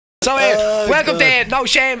So welcome to No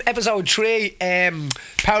Shame episode 3,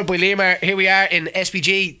 powered by Lemur. Here we are in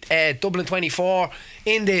SBG Dublin 24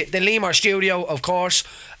 in the Lemur studio, of course,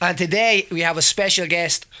 and today we have a special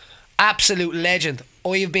guest, absolute legend.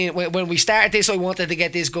 I've been, when we started this, I wanted to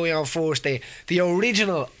get this guy on first, the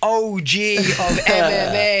original OG of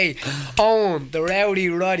MMA, Owen the Rowdy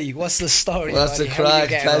Roddy. What's the story? Well, that's the crack.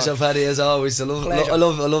 Pleasure, Paddy, as always. I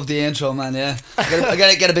love the intro, man. Yeah, I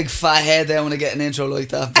gotta get a big fat head there when I get an intro like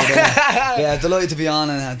that. But, yeah, delighted to be on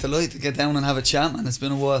and delighted to get down and have a chat, man. It's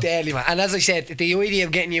been a while. Deadly, man. And as I said, the idea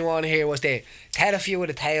of getting you on here was to tell a few of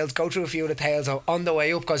the tales, go through a few of the tales on the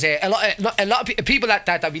way up, because a lot of people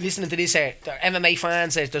that be listening to this, they're MMA fans.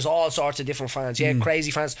 There's all sorts of different fans,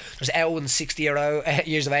 crazy fans. There's Owen, 60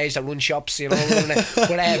 years of age, that run shops, you know.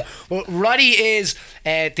 But Roddy is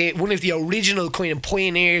one of the original kind of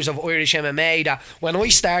pioneers of Irish MMA. That when I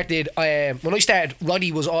started,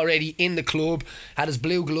 Roddy was already in the club, had his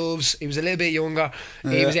blue gloves. He was a little bit younger.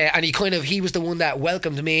 He was, and he was the one that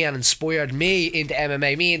welcomed me and inspired me into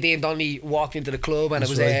MMA. Me and Dean Donnelly walked into the club, and it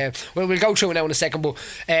was well, we'll go through it now in a second. But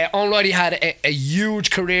Owen Roddy had a huge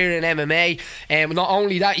career in MMA. Not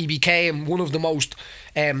only that, he became one of the most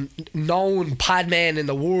known pad men in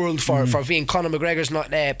the world for being Conor McGregor's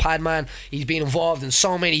pad man. He's been involved in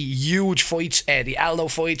so many huge fights, the Aldo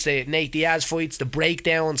fights, the Nate Diaz fights, the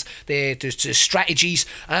breakdowns, the strategies,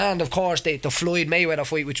 and of course the Floyd Mayweather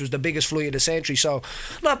fight, which was the biggest fight of the century. So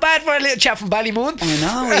not bad for a little chap from Ballymun. I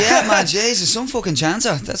know, yeah, man. Jesus, some fucking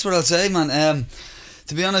chancer. That's what I'll say, man.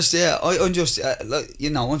 To be honest, yeah, I'm just like,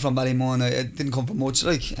 you know, I'm from Ballymun. I didn't come from much,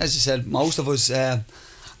 like as you said, most of us, yeah,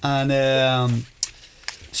 I'm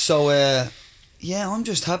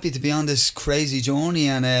just happy to be on this crazy journey,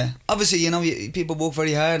 and obviously, you know, people work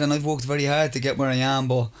very hard, and I've worked very hard to get where I am,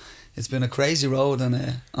 but it's been a crazy road,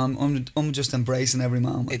 and I'm just embracing every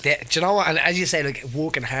moment. Do you know what? And as you say, like,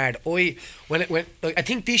 working hard. I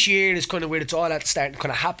think this year is kind of where it's all at starting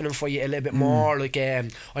kind of happening for you a little bit more. Like I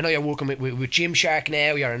know you're working with Gymshark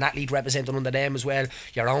now. You're an athlete representing under them as well.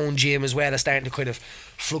 Your own gym as well is starting to kind of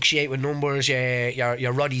fluctuate with numbers.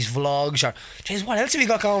 Your Roddy's vlogs. Jeez, what else have you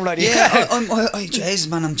got going, Roddy? Yeah, Jesus,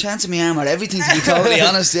 man, I'm chancing my arm at everything, to be totally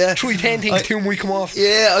honest. Yeah, 3-10 things till we come off.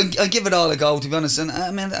 Yeah, I give it all a go, to be honest. And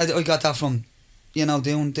I mean, I got that from, you know,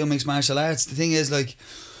 doing mixed martial arts. The thing is, like,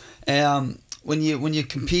 when you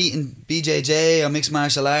compete in BJJ or mixed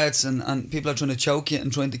martial arts, and people are trying to choke you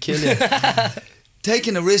and trying to kill you,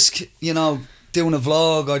 taking a risk, you know, doing a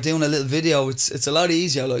vlog or doing a little video, it's a lot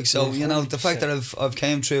easier. Like, so, you know, the fact that I've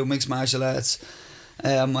came through mixed martial arts, I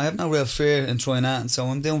have no real fear in trying that. And so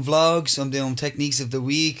I'm doing vlogs, I'm doing techniques of the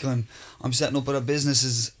week, I'm setting up other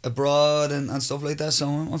businesses abroad and stuff like that. So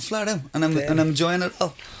I'm flat out, and I'm enjoying it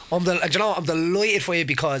all. I'm delighted for you,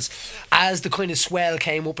 because as the kind of swell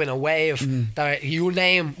came up in a wave, that your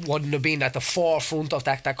name wouldn't have been at the forefront of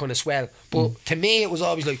that kind of swell. But to me, it was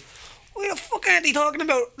always like, what the fuck aren't they talking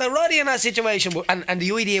about? The Roddy in that situation. But, and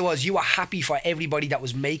the idea was you were happy for everybody that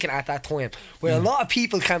was making it at that time. Where a lot of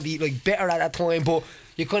people can be like bitter at that time, but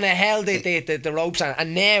you kind of held the ropes on,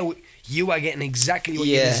 and now you are getting exactly what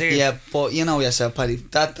you deserve. Yeah, but you know yourself, Paddy,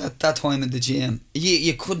 that time in the gym,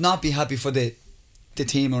 you could not be happy for the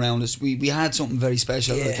team around us. We had something very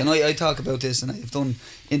special. Like, and I talk about this, and I've done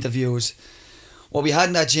interviews. What we had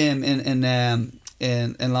in that gym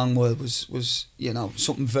in Longwood was, you know,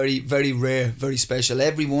 something very, very rare, very special.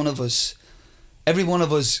 Every one of us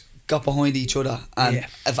got behind each other, and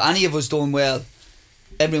if any of us done well,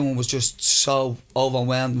 everyone was just so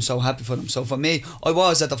overwhelmed and so happy for them. So for me, I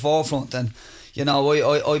was at the forefront, and you know,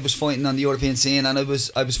 I was fighting on the European scene, and I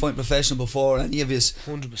was fighting professional before any of us.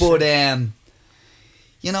 100%. But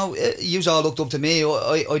you know, you all looked up to me.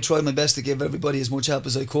 I tried my best to give everybody as much help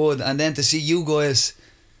as I could, and then to see you guys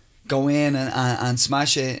go in and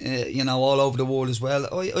smash it, you know, all over the world as well.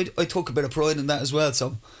 I took a bit of pride in that as well.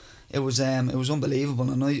 So it was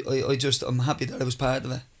unbelievable, and I'm happy that I was part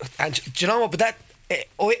of it. And do you know what? But that,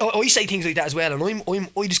 I say things like that as well, and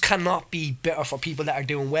I just cannot be bitter for people that are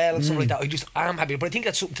doing well and stuff like that. I'm happy, but I think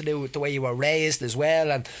that's something to do with the way you were raised as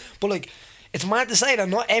well. But like, it's mad to say that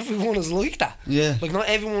not everyone is like that. Yeah. Like, not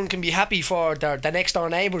everyone can be happy for their next door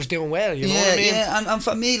neighbours doing well. You know what I mean? Yeah, and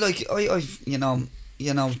for me, like, I you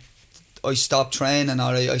know, I stopped training,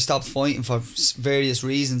 or I stopped fighting for various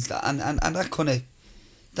reasons, and that kind of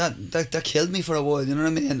that killed me for a while. You know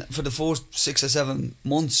what I mean? For the first 6 or 7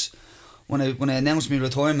 months, when I announced my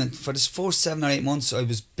retirement, for the first 7 or 8 months, I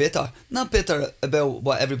was bitter. Not bitter about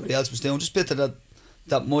what everybody else was doing, just bitter that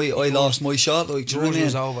I lost my shot. Like, do you know what I mean?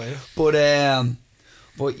 Was over, yeah.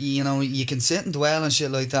 But you know, you can sit and dwell and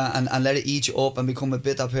shit like that, and let it eat you up and become a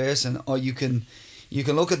bitter person, or you can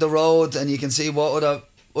look at the road and you can see what other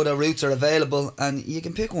other routes are available, and you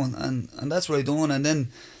can pick one, and that's what I done. And then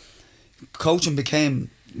coaching became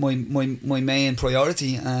my main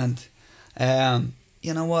priority, and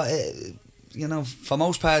you know what, you know, for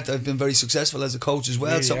most part I've been very successful as a coach as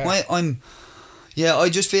well. I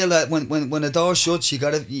just feel that when a door shuts, you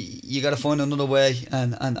gotta find another way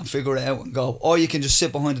and figure it out and go. Or you can just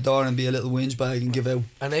sit behind the door and be a little whinge bag and give out.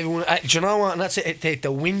 And everyone, do you know what? And that's it,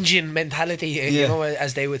 the whinging mentality, you know,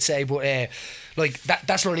 as they would say. But like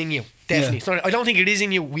that's not in you, definitely. It's not, I don't think it is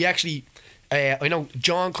in you. We actually, I know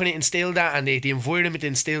John kind of instilled that, and the environment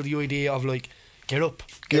instilled the idea of like, get up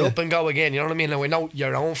and go again. You know what I mean? Now I know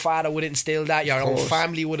your own father would instill that, your own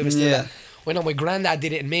family would have instilled that. I know my granddad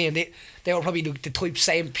did it in me, and they were probably the type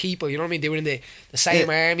same people, you know what I mean? They were in the same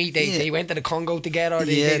army, they went to the Congo together,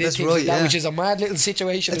 they did things like that, which is a mad little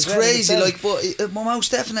situation. It's crazy, like, but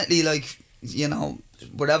most definitely, like, you know,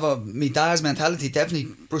 whatever, my dad's mentality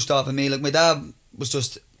definitely brushed off of me. Like, my dad was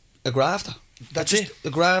just a grafter. That's it. A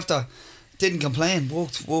grafter. Didn't complain,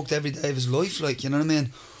 worked every day of his life, like, you know what I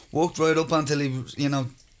mean? Worked right up until he was, you know,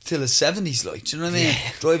 till his 70s, like, do you know what I mean?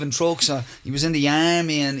 Driving trucks. He was in the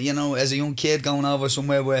army, and, you know, as a young kid going over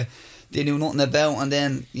somewhere where they knew nothing about, and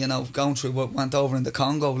then, you know, going through what went over in the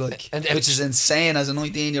Congo, like, which is insane as a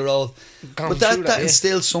 19-year-old. But that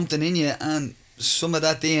instilled something in you, and some of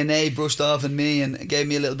that DNA brushed off in me and gave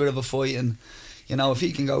me a little bit of a fight. And, you know, if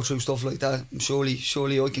he can go through stuff like that,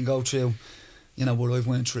 surely I can go through, you know, what I've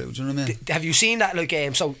went through. Do you know what I mean? Have you seen that? Like,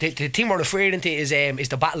 so the thing we're referring to is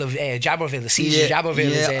the Battle of Jabberville, the siege of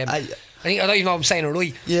Jabberville. I think, I don't even know if I'm saying it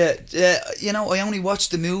right. Yeah. You know, I only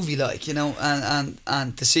watched the movie, like, you know,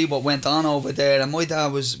 and to see what went on over there. And my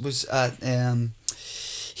dad was at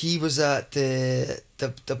he was at the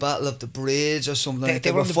Battle of the Bridge or something.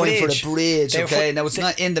 They were fighting for the bridge. Okay, now it's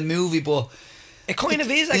not in the movie, but it kind of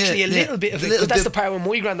is actually a little bit of it, because that's the part where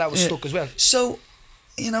my granddad was stuck as well. So,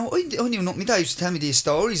 you know, I knew nothing. My dad used to tell me these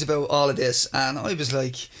stories about all of this, and I was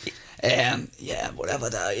like, whatever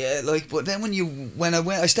that, like. But then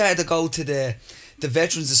I started to go to the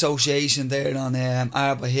Veterans Association there on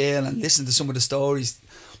Arbor Hill and listen to some of the stories,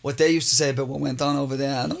 what they used to say about what went on over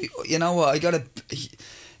there. And you know what, I got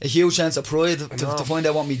a huge sense of pride to find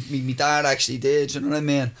out what me dad actually did. You know what I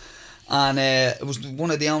mean? And it was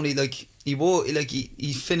one of the only, like, he left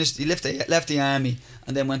the army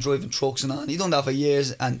and then went driving trucks and on. He done that for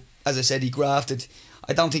years, and as I said, he grafted.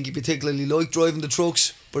 I don't think he particularly liked driving the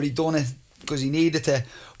trucks, but he done it because he needed to.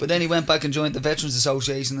 But then he went back and joined the Veterans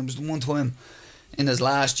Association. And it was the one time in his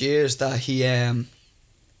last years that he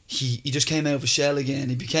just came out of a shell again.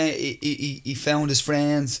 He found his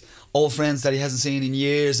friends, old friends that he hasn't seen in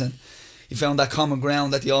years, and he found that common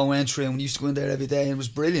ground that they all went through, and he used to go in there every day, and it was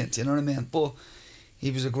brilliant, you know what I mean? But he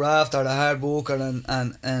was a grafter, a hard worker,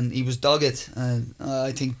 and he was dogged, and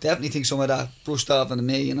I definitely think some of that brushed off onto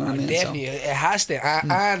me, you know what I mean? Definitely, it has to,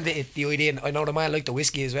 and the idea, I know the man liked the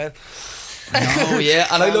whiskey as well. No, yeah,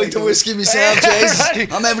 and I like the whiskey myself,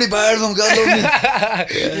 Jason. I'm every bar of them, God love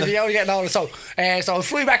me. You'll be only getting all so I'll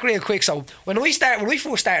fly back real quick. So when we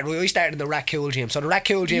first started, I started in the Rat Cool gym. So the Rat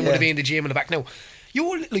Cool gym would have been the gym in the back. Now, you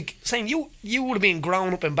were like saying you would have been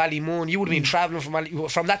grown up in Ballymun. You would have been travelling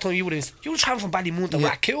from that time. You were travelling from Ballymun to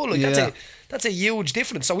Rat Cool. Like that's a huge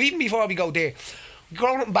difference. So even before we go there,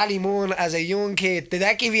 growing up in Ballymun as a young kid, did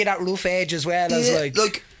that give you that rough edge as well as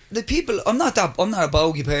like the people? I'm not a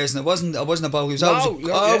bogey person. I wasn't a bogey. I was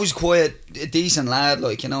always quite a decent lad.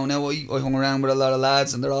 Like, you know, now I hung around with a lot of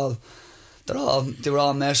lads, and they were all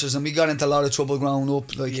messers, and we got into a lot of trouble growing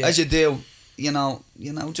up. Like as you do. You know,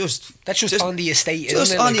 that's just on the estate,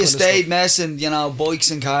 just on the estate, messing, you know,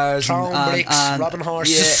 bikes and cars, throwing bricks, robbing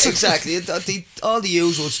horses. Yeah, exactly. All the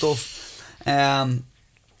usual stuff.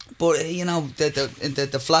 But you know,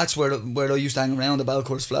 the flats where I used to hang around, the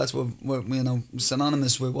Balcourse flats were you know,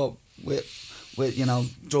 synonymous with you know,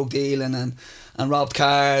 drug dealing and robbed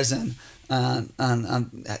cars and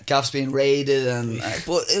gaffs being raided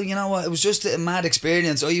but you know what, it was just a mad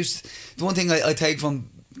experience. The one thing I take from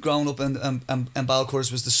growing up in Balcourse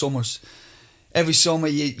was the summers. Every summer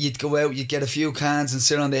you'd go out, you'd get a few cans and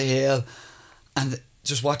sit on the hill and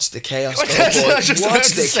just watch the chaos. Watch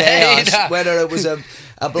the chaos. Whether it was a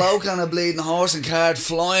bloke on a bleeding horse and cart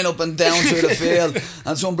flying up and down through the field,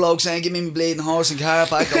 and some bloke saying, "Give me my bleeding horse and cart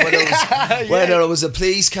back," or whether it was a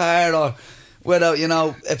police car, or whether, you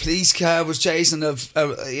know, a police car was chasing a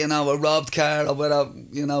robbed car, or whether,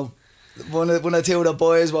 you know, one or two of the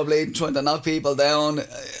boys were bleeding, trying to knock people down. It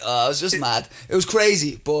was just mad. It was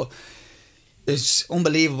crazy, but it's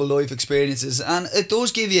unbelievable life experiences, and it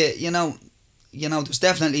does give you, you know, there's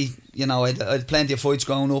definitely, you know, I had plenty of fights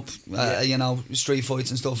growing up, you know, street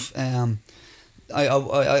fights and stuff.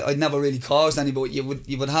 I never really caused any, but you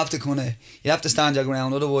would have to you have to stand your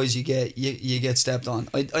ground, otherwise you get stepped on.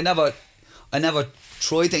 I never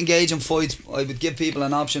tried to engage in fights. I would give people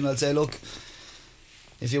an option. I'd say, look,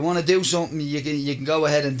 if you want to do something, you can go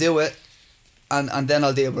ahead and do it, and then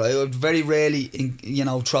I'll deal with it. I would very rarely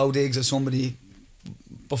throw digs at somebody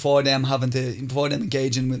before them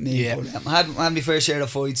engaging with me. Yeah. But, I had my fair share of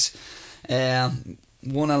fights,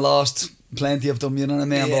 won and lost plenty of them, you know what I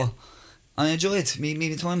mean? Yeah. But I enjoy it.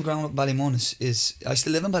 Me time growing up in Ballymun is I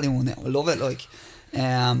still live in Ballymun now. I love it. Like,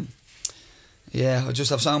 yeah, I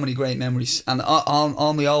just have so many great memories, and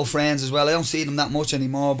all my old friends as well. I don't see them that much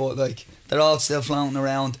anymore, but like they're all still floating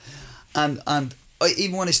around, and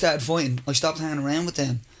even when I started fighting, I stopped hanging around with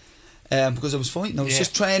them. Because I was fighting. I was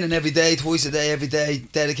just training every day, twice a day, every day,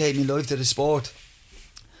 dedicating my life to the sport.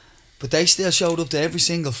 But they still showed up to every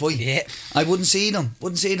single fight. Yeah. I wouldn't see them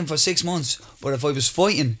for 6 months. But if I was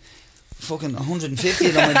fighting, fucking 150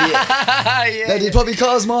 of them, they'd probably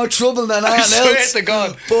cause more trouble than anything else. I swear to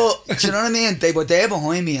God. But do you know what I mean? They were there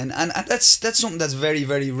behind me, and that's something that's very,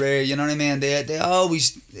 very rare. You know what I mean? They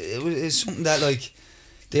always, it's something that like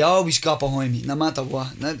they always got behind me, no matter what.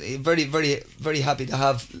 Very, very, very happy to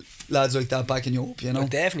have lads like that backing you up, you know. Well,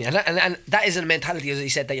 definitely, and that is a mentality, as you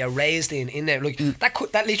said, that you're raised in there. Like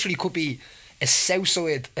that literally could be a south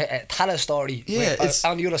side Tala story. Yeah, it's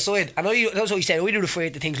on the other side. And that's what you said. I do refer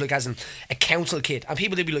to things like as a council kid, and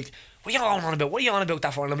people would be like, "What are you on about? What are you on about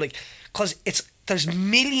that for?" And I'm like, "Cause there's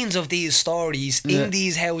millions of these stories in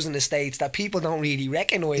these housing estates that people don't really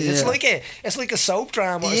recognise. Yeah. It's like a soap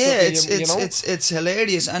drama. Yeah, or stuff, you know? It's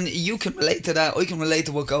hilarious, and you can relate to that. I can relate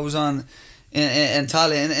to what goes on in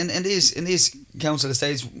Tala, in these council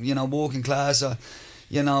estates, you know, working class or,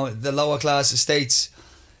 you know, the lower class estates.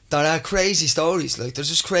 There are crazy stories, like there's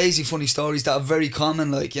just crazy funny stories that are very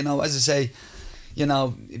common, like, you know, as I say, you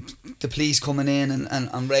know, the police coming in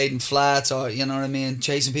and raiding flats, or, you know what I mean,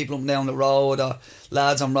 chasing people up and down the road, or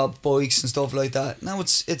lads on robbed bikes and stuff like that. Now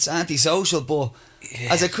it's antisocial, but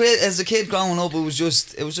as a kid growing up, it was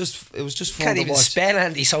just fun. Can't to even watch. spell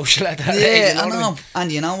antisocial at that age. Yeah, I know.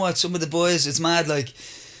 And you know what? Some of the boys, it's mad. Like,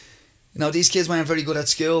 you know, these kids weren't very good at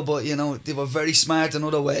school, but, you know, they were very smart in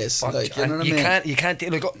other ways. But, like, you know what I mean? You can't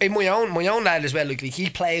like in my own lad as well. Like he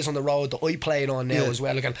plays on the road that I played on now as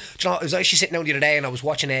well. Like, and, do you know, I was actually sitting down the other day and I was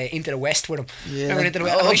watching Into the West with him. Yeah. Remember Into the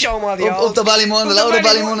West? And I show him all the up the Ballymun, the load of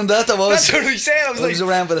Ballymun and that was. That's what I said. I was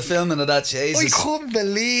around for the filming of that. Jesus. I couldn't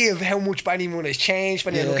believe how much Ballymun has changed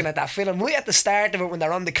when you're looking at that film. Right at the start of it, when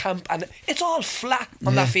they're on the camp, and it's all flat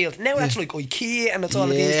on that field. Now that's like IKEA, and it's all of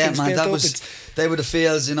these things built up. They were the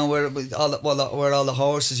fields, you know, where all the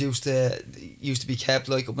horses used to be kept,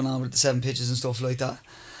 like up and over the 7 pitches and stuff like that.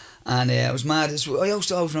 And it was mad. I used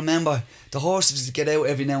to always remember the horses would get out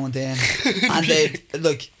every now and then, and they'd,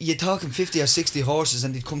 like, you're talking 50 or 60 horses,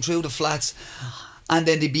 and they'd come through the flats, and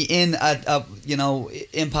then they'd be in at you know,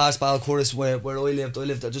 in past Balcurris where I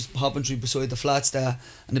lived just hopping through beside the flats there,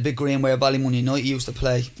 and the big green where Ballymun United used to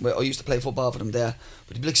play, where I used to play football for them there.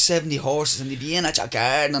 But there'd be like 70 horses, and they'd be in at your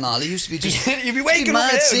garden and all. It used to be just you'd be waking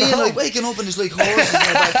mad up seeing, like, waking up and there's like horses in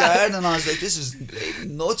your garden, and I was like, this is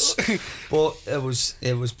nuts. But it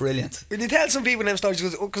was brilliant. When you tell some people them stories,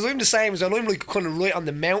 because I'm the same as well. I'm like kind of right on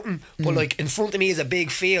the mountain, but like in front of me is a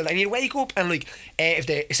big field, and you wake up and like if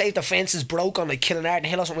the fence is broke on like Killinarden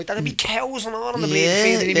Hill or something like that, there'd be cows and all on the bleeding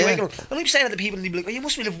field, and you'd be waking up. And I'm saying to the people, and they'd be like, oh, you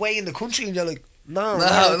must live way in the country, and you're like, no,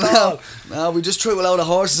 we just threw a load of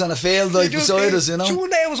horses on a field like beside us, you know. One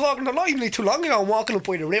day I was walking, not even too long ago, I'm walking up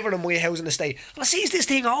by the river in my housing estate, and I sees this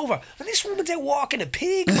thing over, and this woman's out walking a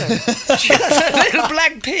pig, man. She has a little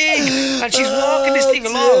black pig, and she's walking this thing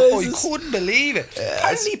along. I couldn't believe it.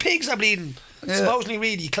 Apparently pigs are bleeding. Supposedly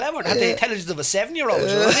really clever and had the intelligence of a 7-year-old. You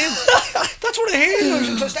know what I mean? That's what I hear. I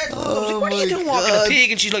was like, what are you doing walking a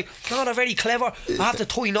pig? And she's like, no, they're very clever. I have to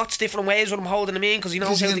tie knots different ways when I'm holding them in, because he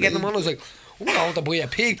knows how to get them on. I was like, I'm going to buy a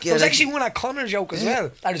pig. There was actually one at Connor's joke as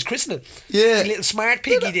well, at his christening. Yeah. A little smart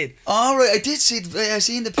pig he did. Alright, I did see, I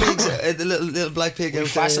seen the pigs, the little black pig out there.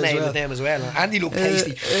 Fascinated with them as well. And he looked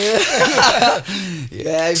tasty.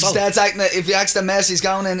 Yeah, if you ask the mess, he's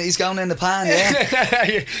going in the pan,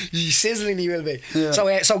 yeah. He's sizzling, he will be. Yeah.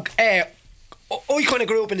 So I kind of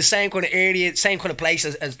grew up in the same kind of area, same kind of place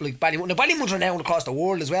as like Ballymun. Now Ballymun's renowned across the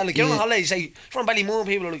world as well. Like, you know, on holidays, you say from Ballymun,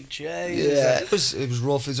 people are like, Jesus. Yeah, it was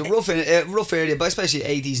rough. It was a rough area, but especially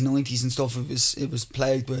 80s, 90s and stuff. It was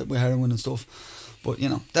plagued with heroin and stuff. But, you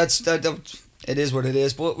know, that it is what it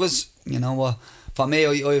is. But it was, you know what, for me,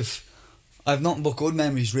 I've nothing but good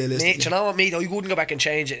memories, realistically. Mate, do you know what, mate? I wouldn't go back and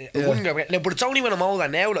change it. I wouldn't go back. Like, but it's only when I'm older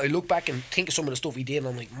now that I look back and think of some of the stuff he did, and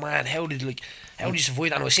I'm like, man, how did you survive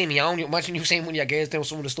that? And I was seeing me own. Imagine you saying one of your girls doing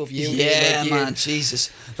some of the stuff you did. Yeah, man, Jesus.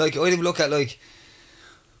 Like, I'd even look at like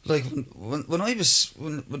when I was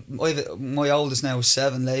my oldest now is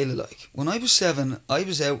 7, Layla. Like, when I was 7, I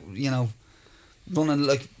was out, you know, running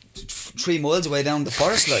like 3 miles away down the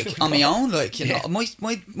forest, like on my own. Like, you know,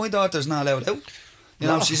 my daughter's not allowed out. You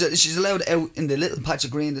know, she's allowed out in the little patch of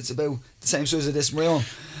green that's about the same size as this room,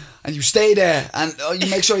 and you stay there, and you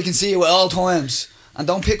make sure you can see you at all times, and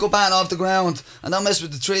don't pick up anything off the ground, and don't mess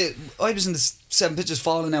with the tree. I was in the 7 pictures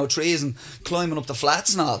falling out of trees and climbing up the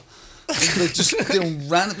flats and all, like just doing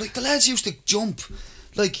random. Like, the lads used to jump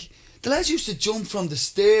from the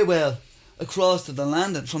stairwell across to the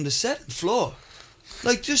landing from the 7th floor,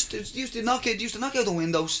 like just used to knock out the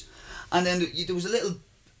windows, and then there was a little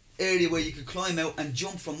area where you could climb out and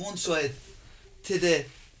jump from one side to the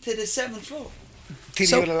 7th floor. To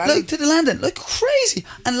the landing, like crazy.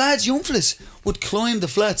 And lads, young fellas, would climb the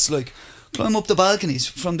flats, like climb up the balconies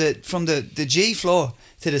from the G floor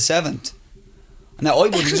to the 7th. Now I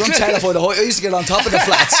wouldn't, because I'm terrified. I used to get on top of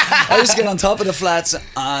the flats.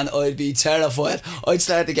 And I'd be terrified. I'd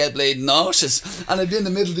start to get bleeding nauseous, and I'd be in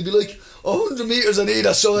the middle. They'd be like 100 metres on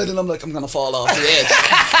either side, and I'm like, I'm gonna fall off the edge.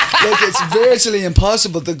 Like, it's virtually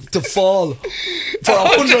impossible to fall for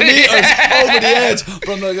 100 metres over the edge. But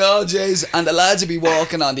I'm like, oh jeez. And the lads would be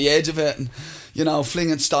walking on the edge of it, and, you know,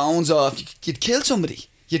 flinging stones off. You'd kill somebody.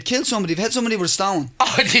 You'd kill somebody. If you hit somebody with a stone,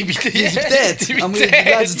 they'd be dead. And the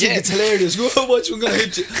lads would think it's hilarious. Go, watch, we're going to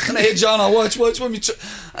hit you. I'm going to hit John, or watch when we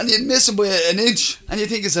and you'd miss him by an inch, and you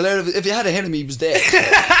think it's hilarious. If you had to hit him, he was dead.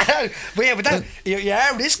 but that, you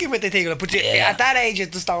are risky with the thing. But at that age, you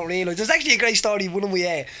just don't realise. There's actually a great story. One of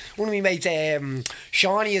my mates,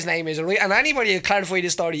 Shawnee, his name is, right? And anybody who clarify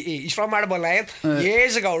this story, he's from Maribor Lane.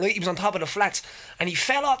 Years ago, right? He was on top of the flats, and he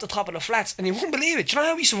fell off the top of the flats, and you wouldn't believe it. Do you know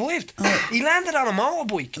how he survived? He landed on a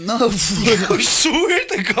motorbike. No, I swear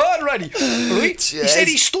to God, Roddy. Right? He said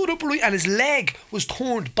he stood up, right, and his leg was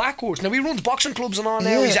turned backwards. Now, he runs boxing clubs and all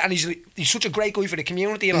now, and he's such a great guy for the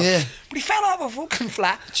community, you know. Yeah. But he fell off a fucking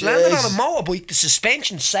flat, landed on a motorbike. The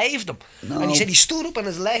suspension saved him, and he said he stood up and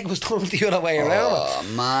his leg was turned the other way around. Oh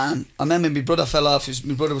man! I remember my brother fell off.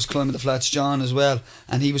 My brother was climbing the flats, John, as well,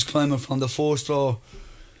 and he was climbing from the 4th floor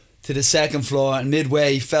to the 2nd floor, and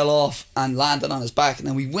midway he fell off and landed on his back, and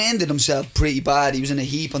then he winded himself pretty bad. He was in a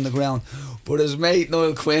heap on the ground. But his mate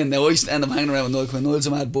Niall Quinn, now I used to end up hanging around with Niall Quinn. Niall's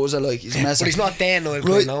a mad buzzer, like, he's a mess. But he's not there, Niall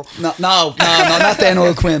Quinn, no. No, not there,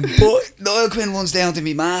 Niall Quinn. But Niall Quinn runs down to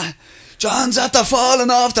me, ma, John's after falling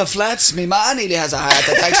off the flats. Me ma nearly has a heart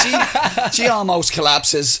attack. She almost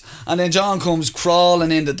collapses, and then John comes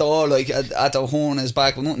crawling in the door, like, at the horn in his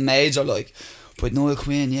back, but nothing major, like. But Niall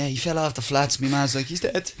Quinn, yeah, he fell off the flats. My man's like, he's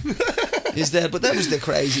dead. He's dead. But that was the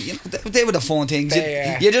crazy, you know, they were the fun things.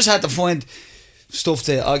 You just had to find stuff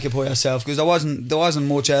to occupy yourself, because there wasn't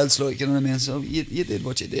much else, like, you know what I mean. So you did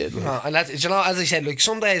what you did. Like. No, and that's, you know, as I said, like,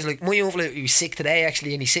 some days, like, my uncle, he was sick today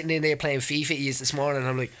actually, and he's sitting in there playing FIFA. He is this morning, and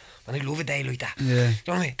I'm like, man, I love a day like that. Yeah. You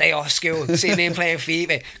know what I mean? Day off school, sitting in playing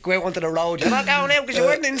FIFA, go out onto the road. You're not going out because you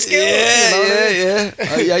weren't in school.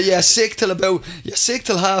 You're sick till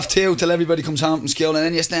 2:30 till everybody comes home from school, and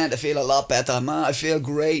then you start to feel a lot better. Man, I feel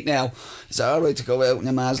great now. Is it alright to go out? And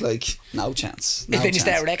your man's like, no chance. No then chance. You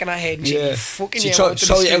start wrecking her head, and she fucking you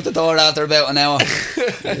throw you out the door after about an hour.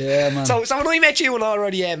 Yeah, man. So when I met you and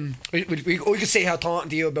already, we could see how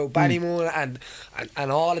talking to you about Paddy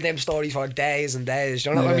and all of them stories for days and days.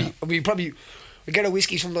 You know what I mean? We probably get a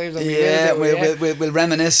whiskey sometimes. And we'll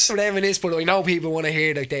reminisce. But I know people want to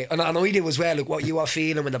hear like that, and I did as well. Like what you were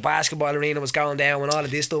feeling when the basketball arena was going down and all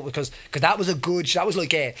of this stuff, because that was that was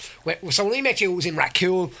like so when I met you, it was in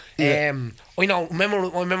Racool. I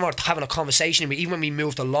remember having a conversation with, even when we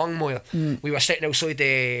moved to Longmire, we were sitting outside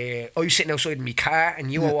I was sitting outside in my car,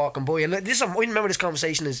 and you were walking by, and I remember this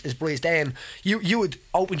conversation is bright as day. You had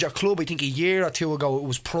opened your club, I think a year or two ago. It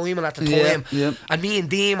was priming at the time, and me and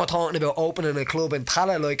Dean were talking about opening a club in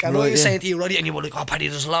Tala, like, and I was saying to you, Roddy, and you were like, oh Paddy,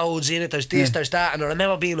 there's loads in it, there's this, there's that, and I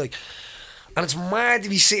remember being like, and it's mad to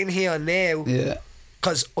be sitting here now,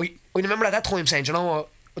 because I remember at that time saying, you know what,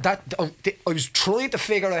 that I was trying to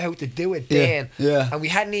figure out how to do it then, and we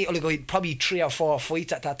hadn't like probably 3 or 4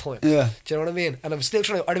 fights at that time. Do you know what I mean? And I'm still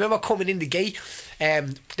trying to. I remember coming in the gate.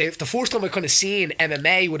 The first time I kind of seen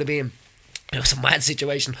MMA would have been It was a mad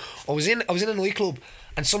situation. I was in a nightclub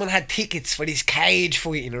and someone had tickets for this cage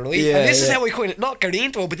fighting, right? Yeah, and this is how we kind of, not got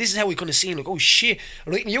into it, but this is how we kind of seen, like, oh shit,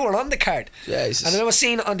 right? And you were on the card. Jesus. And I was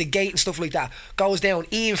seeing it on the gate and stuff like that. Goes down.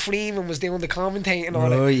 Ian Freeman was doing the commentating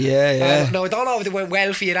on Oh, it. yeah. No, I don't know if it went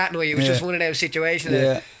well for you that night. It was just one of those situations.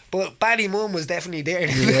 Yeah. But Paddy Mum was definitely there.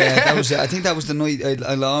 Yeah, that was it. I think that was the night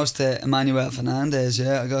I lost to Emmanuel Fernandez.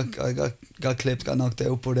 Yeah, I got clipped, got knocked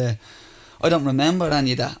out, but I don't remember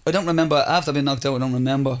any of that. I don't remember after being knocked out. I don't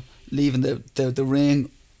remember leaving the ring.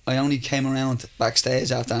 I only came around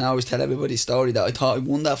backstage after, and I always tell everybody the story that I thought I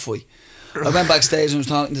won that fight. I went backstage and was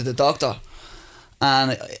talking to the doctor,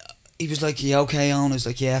 and he was like, "You okay, Owen?" I was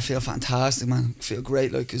like, "Yeah, I feel fantastic, man. I feel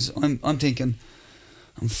great." Like, cause I'm thinking,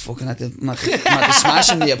 I'm fucking at the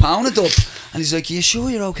smashing the opponent up, and he's like, "You sure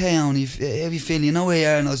you're okay, Owen? How you feeling? You know where you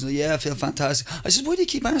are?" And I was like, "Yeah, I feel fantastic." I said, "Why do you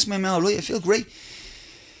keep asking me? Am I all right? I feel great."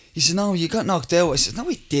 He said, "No, you got knocked out." I said, "No,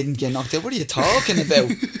 I didn't get knocked out. What are you talking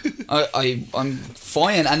about?" I'm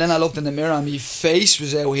fine. And then I looked in the mirror and my face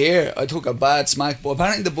was out here. I took a bad smack, but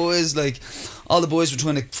apparently the boys, like, all the boys were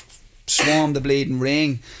trying to swarm the bleeding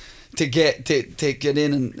ring to get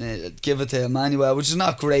in and give it to Emmanuel, which is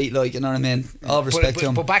not great, like, you know what I mean? All respect to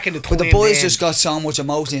him. But back in the time, but the boys just got so much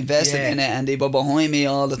emotion invested in it, and they were behind me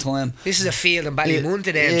all the time. This is a field in Ballymun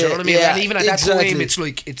to them, do you know what I mean? And even at that time, it's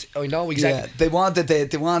like, I know exactly. Yeah, they wanted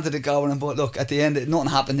to go in, but look, at the end, nothing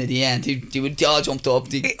happened at the end. They all jumped up.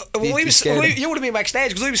 You would have been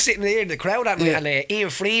backstage, because I was sitting there in the crowd at me, and Ian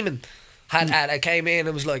Freeman I came in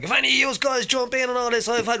and was like, if any of you guys jump in and all this,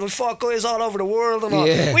 I've fought guys all over the world and all.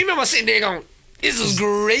 We remember sitting there going, this is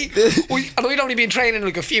great. And we'd only been training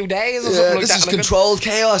like a few days or something like that. This is controlled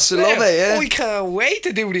chaos. I love it. I can't wait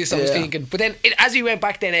to do this, I was thinking. But then as we went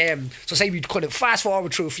back then, so say we kind of fast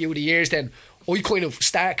forward through a few of the years then, I kind of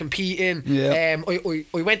started competing. I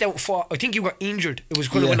went out and fought. I think you got injured. It was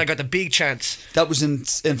kind of when I got the big chance. That was in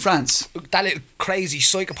France. That little crazy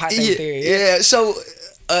psychopath out there. Yeah, so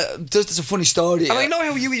there's a funny story. And I know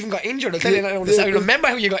how you even got injured. I'll tell you I remember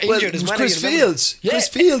how you got injured. It was Chris Fields. Yeah, Chris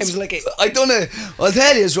Fields. It was like I'll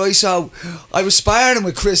tell you, right, so I was sparring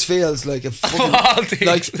with Chris Fields like a fucking,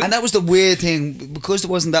 and that was the weird thing, because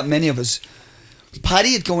there wasn't that many of us.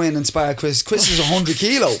 Paddy would go in and spar Chris. Chris was 100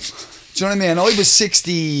 kilo. Do you know what I mean? I was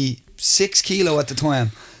 66 kilo at the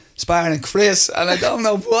time, sparring Chris, and I don't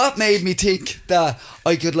know what made me think that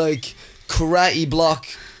I could like karate block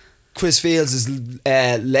Chris Fields'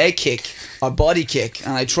 leg kick or body kick,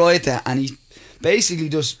 and I tried that, and he basically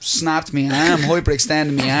just snapped my arm,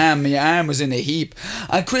 hyperextended my arm was in a heap.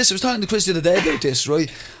 And Chris, I was talking to Chris the other day about this,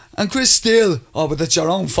 right? And Chris still, but it's your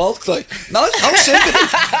own fault, like, no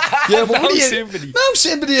sympathy. Yeah, but no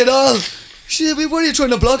sympathy at all. Shit, what are you trying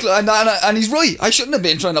to block? And he's right. I shouldn't have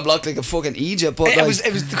been trying to block like a fucking Egypt. But it was I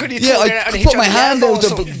put my hand out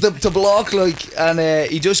to block, like, and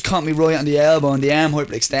he just caught me right on the elbow, and the arm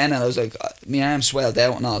hyperextended. And I was like, my arm swelled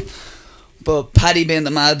out and all. But Paddy, being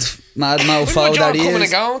the mad mofo that he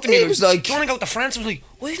is, he was like, "Do you want to go to France?" I was like,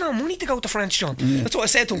 "Well, there's no money to go to France, John." That's what I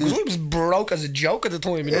said to him, because I was broke as a joke at the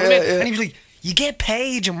time. You know what I mean? And he was like, "You get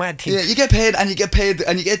paid, you mad thing." Yeah, you get paid, and you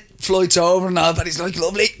get flights over and all. But he's like,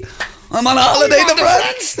 "Lovely, I'm on holiday to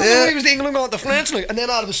France." That's what he was thinking, I'm going to France, like. And then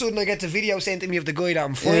all of a sudden I get the video sent to me of the guy that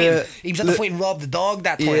I'm fighting. He was at the fight and robbed the dog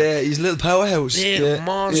that time. Yeah, he's a little powerhouse.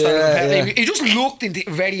 Monster. He just looked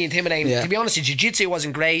very intimidating. To be honest, his jiu-jitsu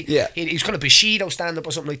wasn't great. He was kind of Bushido stand-up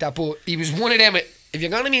or something like that, but he was one of them. If you're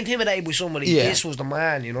going to be intimidated by somebody, this was the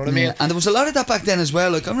man, you know what I mean? And there was a lot of that back then as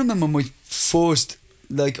well. Like, I remember my first,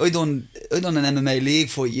 like, I done an MMA league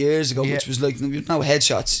fight years ago, which was like, no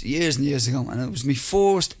headshots, years and years ago, and it was my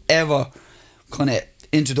first ever kind of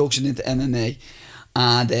introduction into MMA.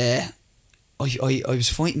 And I was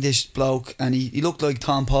fighting this bloke, and he looked like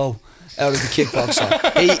Tom Poe out of the kickboxer.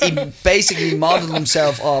 he basically modelled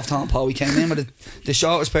himself off Tom Poe. He came in with the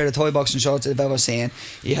shortest pair of Thai boxing shorts I've ever seen.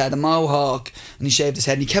 He had a mohawk, and he shaved his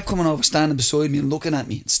head, and he kept coming over, standing beside me and looking at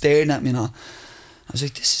me and staring at me and all. I was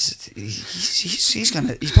like,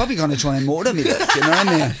 he's probably gonna try and murder me, like, you know what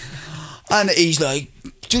I mean? And he's like,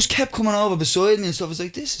 just kept coming over beside me and stuff. I was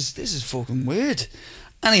like, this is fucking weird.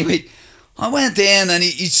 Anyway, I went in, and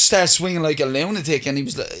he started swinging like a lunatic, and he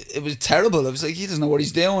was like, it was terrible. I was like, he doesn't know what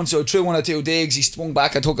he's doing. So I threw one or two digs, he swung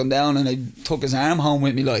back, I took him down, and I took his arm home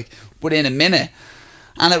with me, like, within a minute.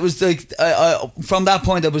 And it was like, from that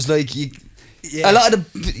point I was like, A lot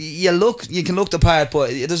of you can look the part,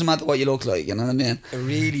 but it doesn't matter what you look like. You know what I mean? It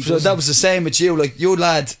really So does. that was the same with you. Like your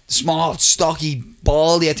lad, small, stocky,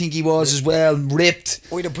 baldy. I think he was as well, ripped.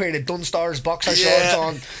 I'd have put the Dunstars boxer shorts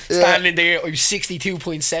on, standing there. I was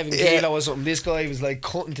 62.7 kilo or something. This guy was like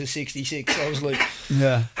cutting to 66. I was like,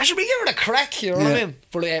 I should be giving it a crack. You know what I mean?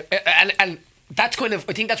 But and that's kind of,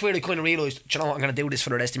 I think that's where I kind of realised, do you know what, I'm going to do this for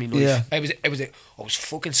the rest of my life. I was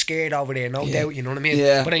fucking scared over there, no doubt, you know what I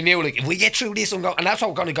mean? But I knew, like, if we get through this, and that's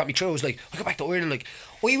what kind of got me through. I was like, I got back to Ireland, like,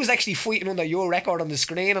 I was actually fighting under your record on the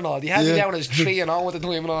screen and all. They had me down as 3-0 at the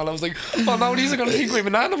time and all. I was like, oh no, these are going to think I'm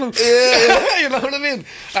an animal. You know what I mean?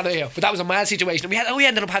 And, but that was a mad situation. We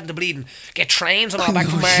ended up having to bleed and get trains and all back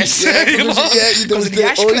from Mars. Because of the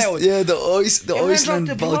ash cloud. Yeah, the Iceland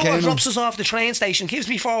volcano. Drops us off the train station, gives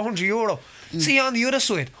me €400. See you on the other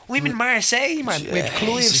side. I'm in Marseille, man, with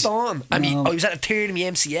Clive Stone. I mean, I was at a third of my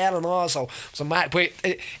MCL and all, so mad. But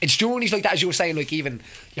it's journeys like that, as you were saying, like even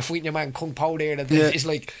you're fighting your man Kung Po there, and it's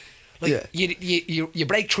like you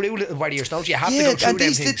break through little barriers, don't you? You have to go through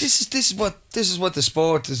them things. This is what the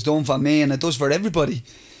sport has done for me, and it does for everybody.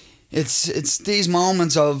 It's these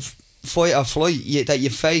moments of fight or flight that you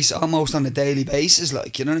face almost on a daily basis,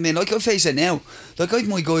 like, you know what I mean? Like I face it now. Like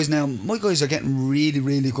my guys are getting really,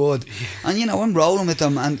 really good, and you know I'm rolling with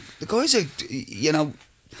them, and the guys are, you know,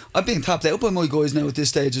 I'm being tapped out by my guys now at this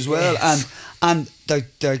stage as well, and they're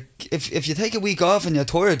if you take a week off and you're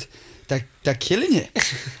tired, they're killing you.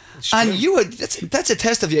 And that's a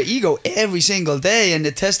test of your ego every single day, and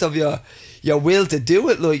the test of your will to do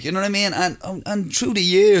it, like, you know what I mean? And through the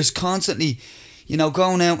years, constantly, you know,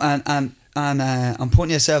 going out and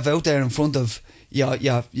putting yourself out there in front of your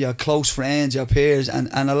close friends, your peers, and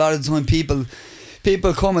a lot of the time people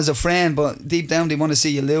come as a friend, but deep down they want to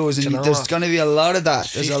see you lose, and there's going to be a lot of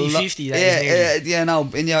that. There's 50-50. No,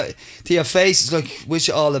 to your face it's like, wish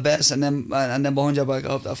you all the best, and then behind your back,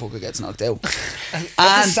 oh, that fucker gets knocked out.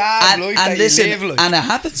 and listen, and it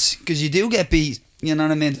happens because you do get beat. You know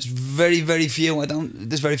what I mean? There's very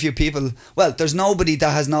few people. Well, there's nobody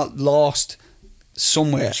that has not lost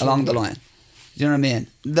somewhere along the line. You know what I mean?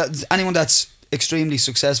 Anyone that's extremely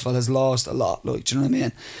successful has lost a lot. Like, do you know what I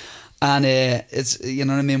mean? And it's, you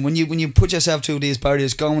know what I mean, when you put yourself through these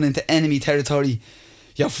barriers, going into enemy territory,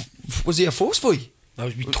 was it your first fight? That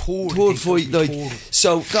was my third fight, like,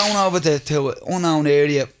 so going over to an unknown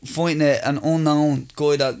area, fighting an unknown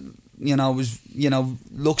guy that, you know, was, you know,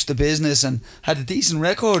 looks the business and had a decent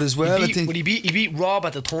record as well. I think. But he beat Rob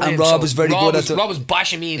at the time, and Rob was very good at it. Rob was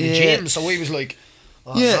bashing me in the gym, so he was like,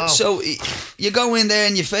 oh, no. So you go in there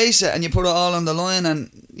and you face it and you put it all on the line, and,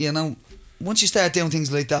 you know, once you start doing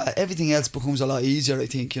things like that, everything else becomes a lot easier, I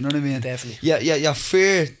think. You know what I mean? Definitely. Yeah, you're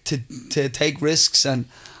fair to take risks and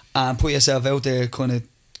put yourself out there, kind of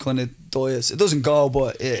dies. It doesn't go,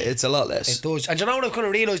 but it's a lot less. It does. And you know what I've kind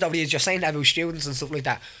of realised over the years, you're saying that about students and stuff like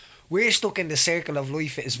that, we're stuck in the circle of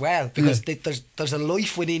life as well, because there's a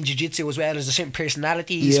life within jiu-jitsu as well. There's a certain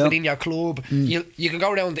personalities within your club. You can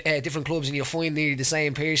go around different clubs and you'll find nearly the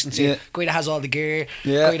same person. So guy that has all the gear,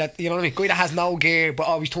 guy that, you know what I mean, guy that has no gear but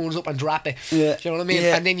always turns up and drop it. Do you know what I mean?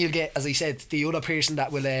 And then you'll get, as I said, the other person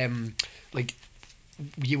that will like,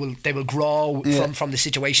 they will grow from the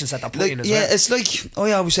situations that they're put in as well. It's like,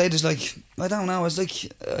 I always say, there's like, I don't know, it's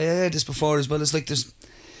like, I heard this before as well, it's like there's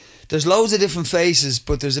loads of different faces,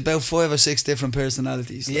 but there's about 5 or 6 different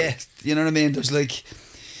personalities. Like, you know what I mean? There's like,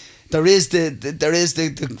 there is the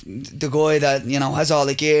guy that, you know, has all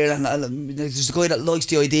the gear, and there's the guy that likes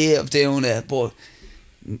the idea of doing it, but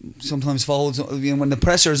sometimes falls, you know, when the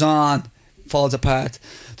pressure's on, falls apart.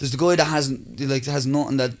 There's the guy that has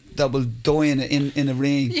nothing that will die in a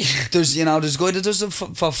ring. There's, you know, there's a guy that does it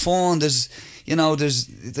for fun. There's, you know, there's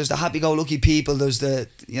the happy-go-lucky people. There's the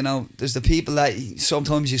people that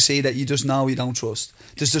sometimes you see that you just know you don't trust.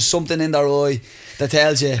 There's just something in their eye that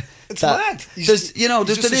tells you it's that mad. There's, you know, I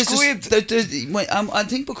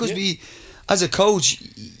think because we, as a coach,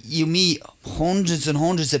 you meet hundreds and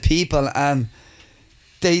hundreds of people, and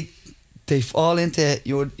they fall into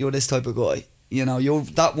you're this type of guy. You know, you're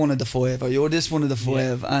that one of the 5, or you're this one of the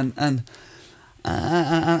 5, and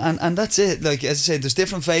that's it. Like, as I say, there's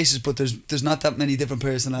different faces, but there's not that many different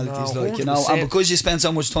personalities. No, like, you know, and because you spend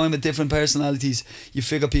so much time with different personalities, you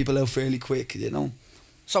figure people out fairly quick. You know.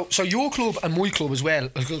 So your club and my club as well,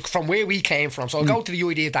 from where we came from. So I'll go to the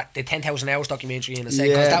idea of that the 10,000 hours documentary in a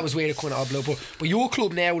second, because that was where it kind of all blew up. But your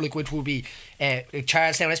club now, like, which will be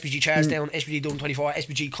Charlestown, SBG Charlestown, SBG Dublin 24,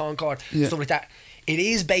 SBG Concord, stuff like that. It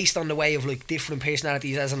is based on the way of, like, different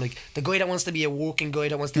personalities, as in, like, the guy that wants to be a working guy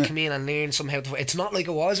that wants to come in and learn somehow. It's not like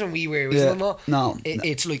it was when we were, isn't it? Not? No.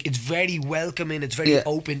 It's like, it's very welcoming. It's very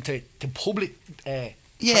open to public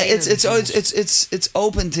Yeah, it's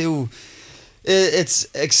open to. It's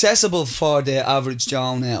accessible for the average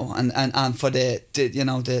Joe now, and for the you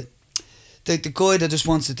know the guy that just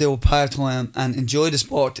wants to do it part time and enjoy the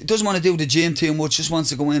sport. He doesn't want to do the gym too much. Just wants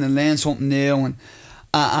to go in and learn something new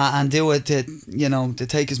and do it to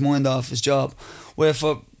take his mind off his job. Where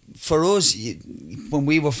for us, when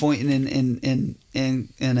we were fighting in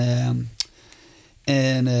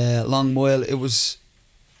a long mile, it was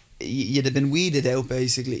you'd have been weeded out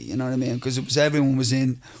basically. You know what I mean? Because it was everyone was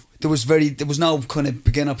in. There was no kind of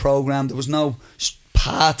beginner program. There was no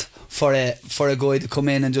path for a guy to come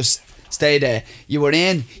in and just stay there. You were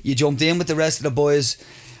in. You jumped in with the rest of the boys.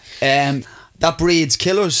 That breeds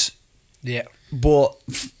killers. Yeah. But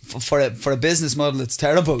for a business model, it's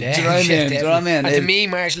terrible. Yeah, do you know what I mean? Do you know what I mean? And to me,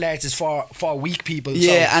 martial arts is for weak people.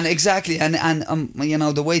 Yeah, so. and exactly, and you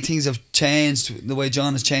know the way things have changed, the way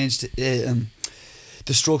John has changed.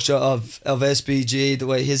 The structure of SBG, the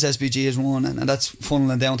way his SBG is run, and that's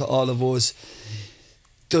funneling down to all of us.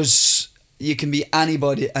 You can be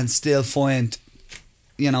anybody and still find,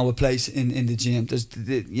 a place in the gym.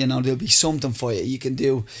 There'll be something for you. You can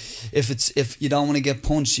do, if you don't want to get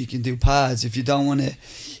punched, you can do pads. If you don't want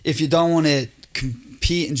to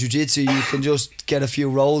compete in jiu-jitsu, you can just get a few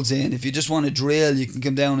rolls in. If you just want to drill, you can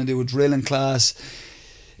come down and do a drilling class.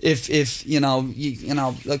 If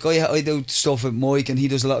like I do stuff with Mike and he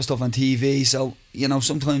does a lot of stuff on TV, so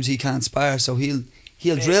sometimes he can't spar, so he'll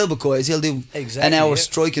drill because he'll do an hour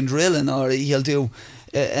striking drilling, or he'll do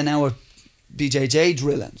an hour BJJ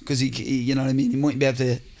drilling because he you know what I mean, he might be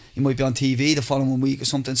on TV the following week or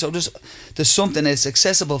something. So there's something that's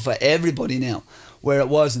accessible for everybody now, where it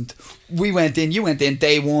wasn't. You went in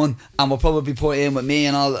day one and were probably put in with me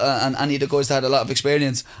and all and any of the guys that had a lot of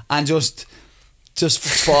experience and just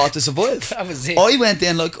fought to survive. That was it. I went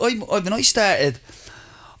in when I started.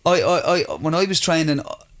 When I was training,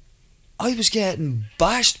 I was getting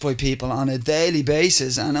bashed by people on a daily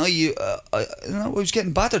basis, and I was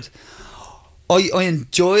getting battered. I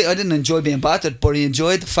didn't enjoy being battered, but I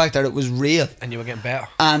enjoyed the fact that it was real. And you were getting better.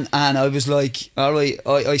 And I was like, all right,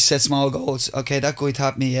 I set small goals. Okay, that guy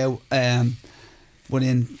tapped me out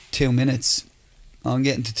within 2 minutes. I'm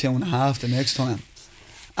getting to 2.5 the next time.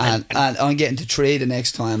 And I'm getting to 3 the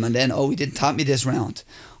next time, and then he didn't tap me this round.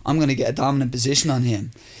 I'm gonna get a dominant position on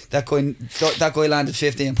him. That guy landed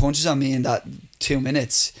 15 punches on me in that 2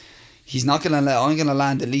 minutes. He's not gonna. I'm gonna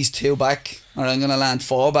land at least 2 back, or I'm gonna land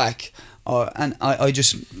 4 back, and I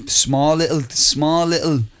just small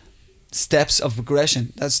little steps of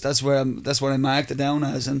progression. That's where I marked it down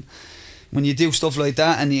as. And when you do stuff like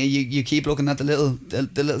that and you keep looking at the little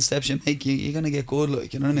steps you make, you're gonna get good,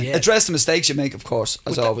 like, you know what I mean? Yeah. Address the mistakes you make, of course,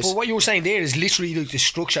 as always. But what you were saying there is literally like the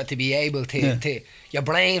structure to be able to your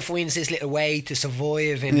brain finds this little way to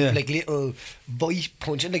survive and like little bite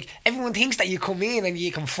punching. Like everyone thinks that you come in and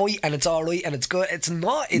you can fight and it's alright and it's good. It's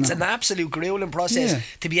not. It's an absolute grueling process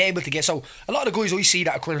to be able to get. So a lot of guys I see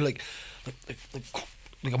that are kind of like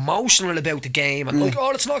emotional about the game and like,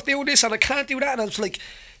 oh, let's not do this and I can't do that, and it's like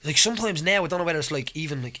sometimes now I don't know whether it's like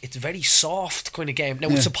even like it's a very soft kind of game. Now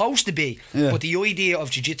it's supposed to be, but the idea of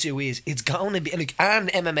jiu-jitsu is it's going to be like, and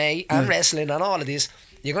MMA and wrestling and all of this,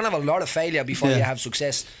 you're going to have a lot of failure before you have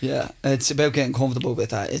success. Yeah, it's about getting comfortable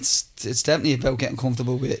with that. It's definitely about getting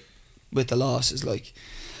comfortable with the losses. Like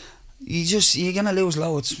you're going to lose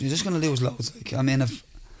loads. You're just going to lose loads. Like, I mean, I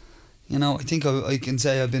think I can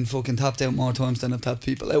say I've been fucking tapped out more times than I've tapped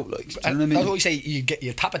people out. Like, do you know what I mean? That's what we say.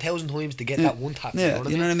 You tap 1,000 times to get that one tap. Yeah,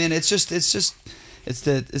 you know what I mean? It's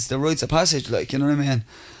the rites of passage. Like, you know what I mean?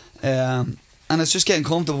 And it's just getting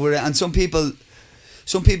comfortable with it. And some people,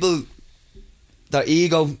 their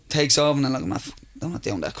ego takes over and they're like, I'm not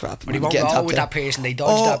doing that crap. Or they won't go with that person. They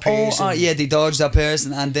dodge that person. They dodge that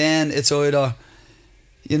person, and then it's either,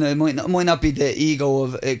 it might not be the ego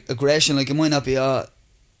of aggression. Like, it might not be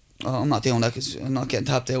I'm not doing that because I'm not getting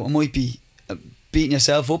tapped out. It might be beating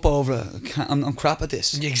yourself up over it. I'm crap at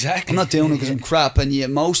this. Exactly. I'm not doing it because I'm crap, and you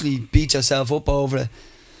emotionally beat yourself up over it.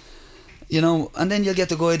 And then you'll get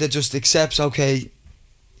the guy that just accepts. Okay,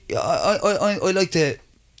 I like to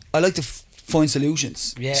find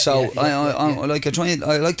solutions. Yeah. So I like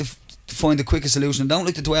to find the quickest solution. I don't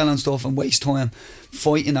like to dwell on stuff and waste time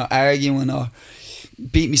fighting or arguing or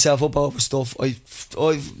beat myself up over stuff.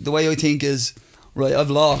 The way I think is, right, I've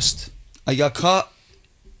lost. I got caught.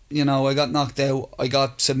 I got knocked out. I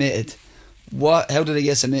got submitted. How did I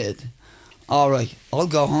get submitted? Alright, I'll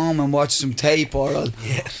go home and watch some tape, or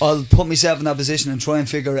I'll put myself in that position and try and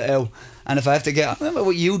figure it out. And if I have to I remember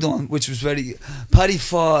what you done, which was Paddy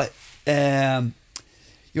fought, you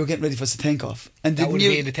were getting ready for Satenkov. And that would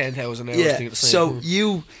be in the 10,000 hours. Yeah, so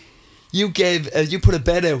you you put a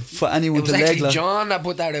bet out for anyone to leg lock. It was actually John that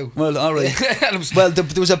put that out. Well, all right. Well,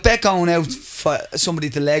 there was a bet going out for somebody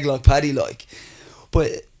to leg lock Paddy, like.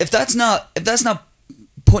 But if that's not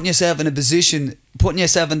putting yourself in a position, putting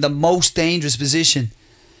yourself in the most dangerous position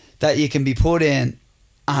that you can be put in,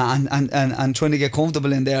 and trying to get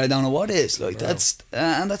comfortable in there, I don't know what is. Like it's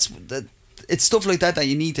stuff like that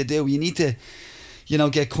you need to do. You need to,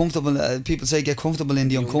 get comfortable. People say get comfortable in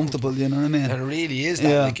the uncomfortable. You know what I mean? And it really is that.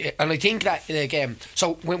 Yeah. Like, and I think that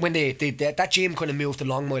so when that gym kind of moved to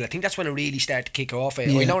Long Mile, I think that's when it really started to kick off. I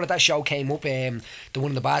know that show came up, the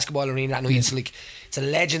one in the basketball arena that night. It's a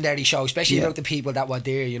legendary show, especially about the people that were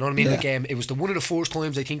there. You know what I mean? Like it was one of the first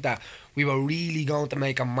times I think that we were really going to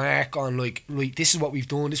make a mark on like this is what we've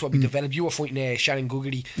done, this is what we developed. You were fighting Sharon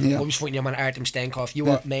Googety, I was fighting your man Artem Stenkoff. You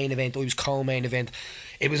were main event, I was co-main event.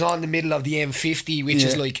 It was on the middle of the M50, which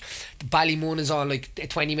is like the Ballymun is on like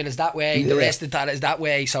 20 minutes that way, the rest of that is that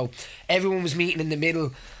way. So everyone was meeting in the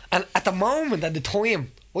middle, and at the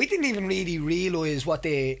time, I didn't even really realise what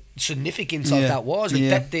the significance of that was.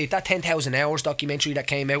 Like that 10,000 Hours documentary that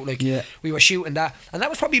came out, like we were shooting that, and that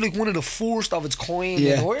was probably like one of the first of its kind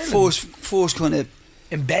in Ireland. First kind of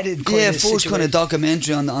embedded kind of first kind of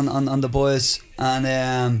documentary on the boys.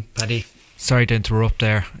 And Paddy, sorry to interrupt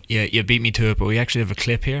there. You beat me to it, but we actually have a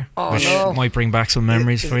clip here, which might bring back some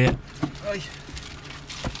memories for you. Right,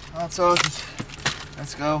 that's sorted.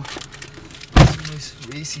 Let's go. Nice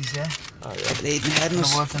Reese's, yeah. Oh, yeah. I've eaten head and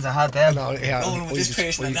since I had them. No, yeah. Rolling with this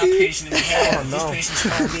person and that person in the hair. This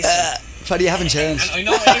person's called this. Paddy, you haven't changed. I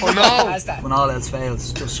know everyone has that. When all else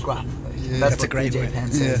fails, just scrap. Like, that's a great DJ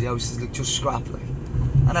Penn says. He always says, like, just scrap. Like,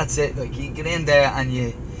 and that's it. Like, you get in there and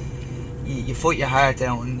you fight your heart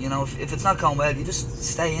out, and if it's not going well, you just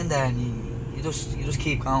stay in there and you just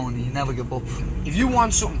keep going. And you never give up. If you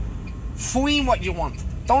want something, find what you want.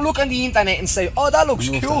 Don't look on the internet and say, oh, that looks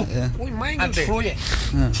cool, and try it.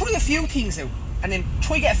 Try a few things out, and then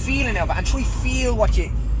try get a feeling of it, and try feel what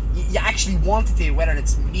you actually want to do, whether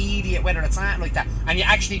it's media, whether it's something like that, and you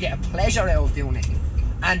actually get a pleasure out of doing it,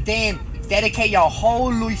 and then dedicate your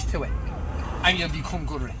whole life to it, and you'll become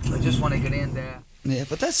good at it. I just want to get in there. Yeah,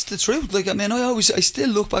 but that's the truth. Like, I mean, I still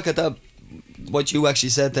look back at that, what you actually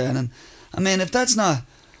said there, and I mean, if that's not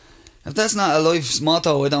a life's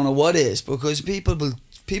motto, I don't know what is, because people will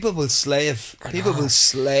slave. People will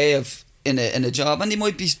slave in a job, and they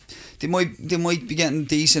might be getting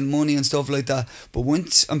decent money and stuff like that. But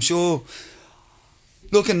once, I'm sure,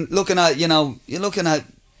 looking at you're looking at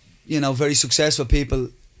very successful people.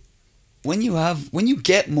 When you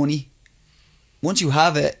get money, once you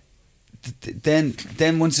have it, then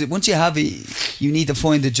once you have it, you need to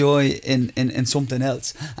find the joy in something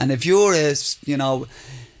else. And if you're a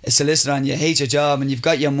solicitor and you hate your job and you've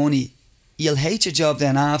got your money, you'll hate your job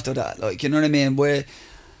then after that. Like, you know what I mean? Where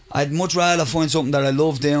I'd much rather find something that I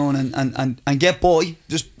love doing and get by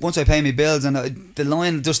just once I pay my bills. And the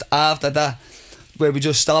line just after that, where we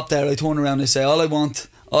just stop there, I turn around and say, all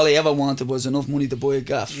I ever wanted was enough money to buy a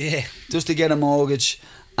gaff. Yeah. Just to get a mortgage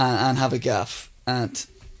and have a gaff. And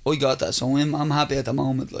I got that, so I'm happy at the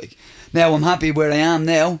moment. Like, now I'm happy where I am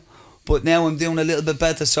now, but now I'm doing a little bit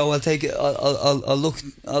better, so I'll take it. I'll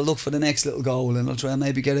look for the next little goal, and I'll try and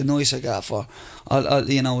maybe get a nicer gaff, or I'll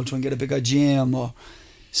try and get a bigger gym, or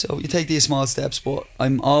so you take these small steps. But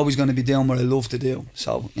I'm always going to be doing what I love to do.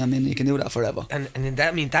 So I mean, you can do that forever. And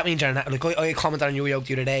that means you're not, like I commented on you out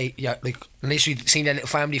the other day. Yeah, like unless you've seen that little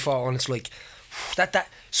family photo, and it's like that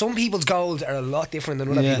some people's goals are a lot different than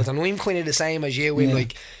other people's, and I'm kind of the same as you.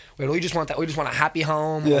 Like, where I just want a happy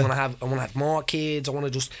home. I want to have more kids. I want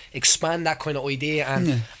to just expand that kind of idea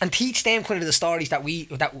and teach them kind of the stories that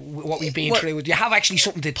what we've been through. You have actually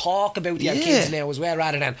something to talk about to your kids now as well,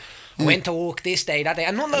 rather than I went to work this day, that day.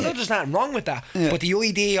 And there's nothing wrong with that. But the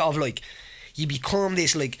idea of like, you become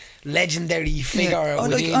this like legendary figure.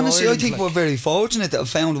 Like, honestly, Ireland, I think we're very fortunate to have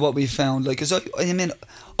found what we found. Like, cause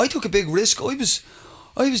I took a big risk. I was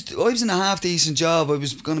in a half decent job. I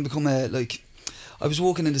was going to become I was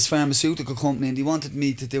working in this pharmaceutical company, and they wanted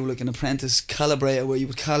me to do like an apprentice calibrator, where you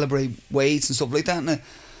would calibrate weights and stuff like that. And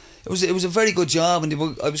it was a very good job, and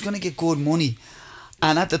I was going to get good money.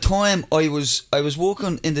 And at the time, I was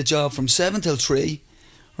working in the job from 7 till 3,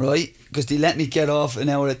 right? Because they let me get off an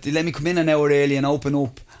hour. They let me come in an hour early and open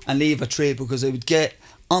up and leave at 3, because I would get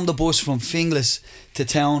on the bus from Finglas to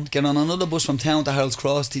town, get on another bus from town to Harold's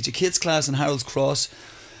Cross, teach a kids class in Harold's Cross.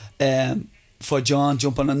 For John,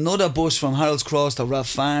 jump on another bus from Harold's Cross to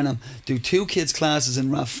Rathfarnham, do 2 kids classes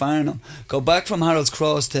in Rathfarnham, go back from Harold's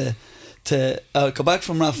Cross to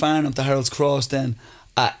Harold's Cross then,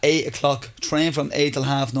 at 8 o'clock, train from 8 till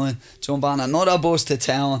 9:30, jump on another bus to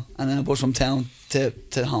town, and then a bus from town to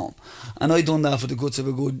home. And I done that for the guts of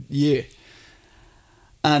a good year.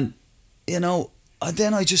 And, you know, and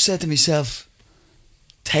then I just said to myself,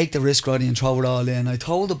 take the risk, Roddy, and throw it all in. I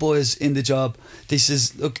told the boys in the job, I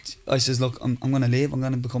says, look, I'm going to leave, I'm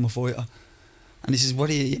going to become a fighter. And he says, what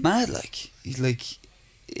are you mad, like? He's like,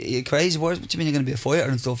 you crazy? What do you mean you're going to be a fighter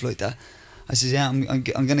and stuff like that? I says, yeah, I'm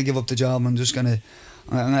going to give up the job. I'm going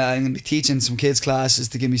to be teaching some kids classes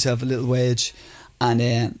to give myself a little wage, and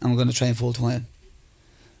then I'm going to train full time.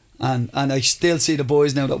 And I still see the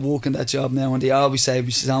boys now that work in that job now, and they always say,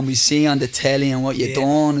 we see on the telly and what you're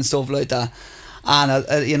doing and stuff like that.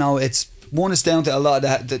 And you know, it's down to a lot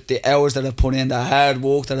of the hours that I've put in, the hard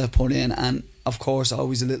work that I've put in, and of course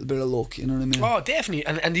always a little bit of luck, you know what I mean? Oh, definitely.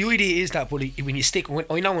 And the idea is that, but when you stick,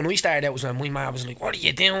 I know when we started out was when my mum was like, what are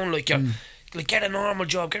you doing? Like, you're like, get a normal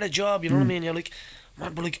job, get a job, you know what I mean? You're like,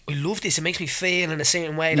 man, but like, I love this, it makes me feel in a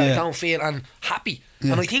certain way that I don't feel, and happy.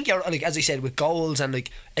 And I think you're, like, as I said, with goals, and like,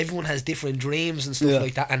 everyone has different dreams and stuff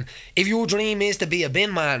like that, and if your dream is to be a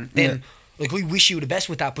bin man, then like, I wish you the best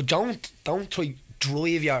with that, but don't try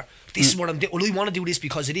drive your, this is what I'm doing, well, I want to do this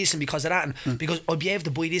because of this and because of that, and because I'll be able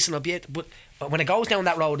to buy this and I'll be able to, but when it goes down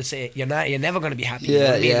that road, to say you're never going to be happy, you know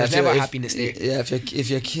what I mean? There's never happiness there. Yeah, if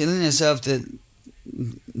you're killing yourself,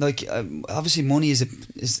 like, obviously money is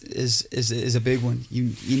a big one.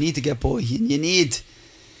 You need to get by. You need,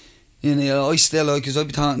 you know, I still, like, because I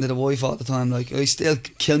be talking to the wife all the time, like, I still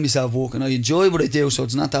kill myself working. I enjoy what I do, so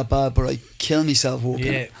it's not that bad, but I kill myself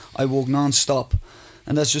working. I work non-stop,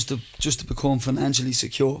 and that's just to become financially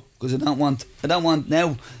secure, because I don't want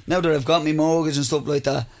now that I've got my mortgage and stuff like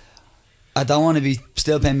that, I don't want to be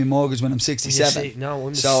still paying my mortgage when I'm 67.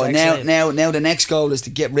 So now the next goal is to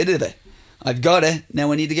get rid of it. I've got it,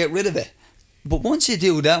 now I need to get rid of it. But once I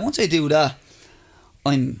do that,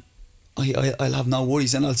 I'll have no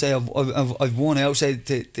worries, and I'll say I've won. I always say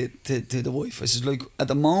to the wife, I says, like, at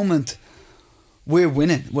the moment we're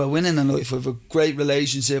winning in life. We have a great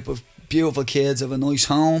relationship, with beautiful kids, I have a nice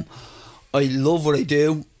home, I love what I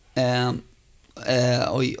do. I've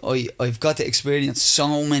got to experience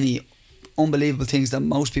so many unbelievable things that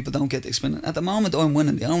most people don't get to experience. At the moment I'm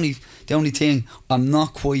winning. The only thing, I'm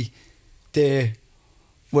not quite there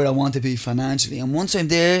where I want to be financially, and once I'm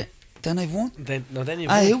there, then I've won. Then you've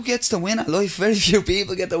won. Who gets to win at life? Very few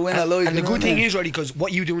people get to win at life. And the good thing is, Roddy, because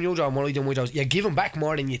what you do in your job and what I do in my job, you're giving back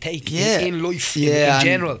more than you take in life, in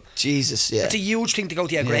general. Jesus, it's a huge thing to go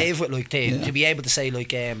to your grave with, like, to be able to say,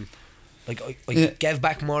 like, I gave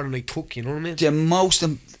back more than I took, you know what I mean? The most,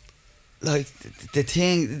 like, the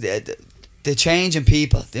thing, the change in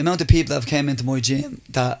people, the amount of people that have came into my gym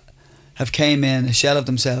that have came in a shell of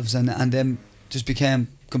themselves, and then just became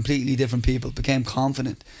completely different people, became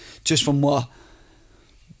confident, just from what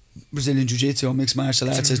Brazilian Jiu-Jitsu or mixed martial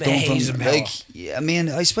arts has done from, like, I mean,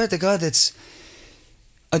 I swear to God,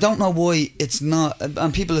 I don't know why it's not,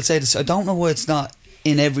 and people that say this, I don't know why it's not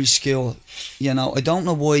in every skill, you know, I don't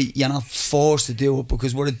know why you're not forced to do it,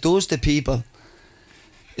 because what it does to people,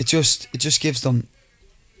 it just gives them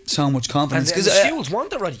so much confidence. And the skills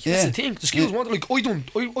want it, Roddy. That's the thing. The skills want it. Like, I done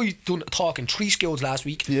a talk in 3 skills last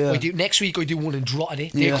week. Next week I do one in Drogheda.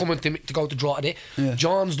 They're coming to go to Drogheda.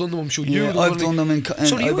 John's done them, I'm sure you've done them in,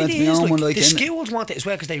 so the idea is, like, the skills want it as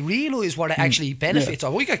well, because they realise what it actually benefits.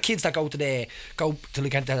 Or we got kids that go to their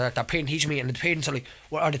parent teacher meeting, and the parents are like,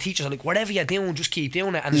 or the teachers are like, whatever you're doing, just keep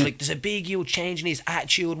doing it. And it's like, there's a big huge change in his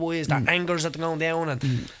attitude wise, their angers that are going down.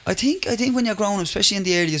 And I think when you're growing up, especially in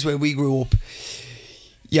the areas where we grew up,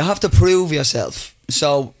 you have to prove yourself.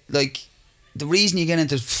 So, like, the reason you get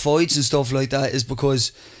into fights and stuff like that is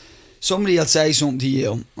because somebody will say something to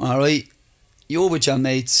you, alright? You're with your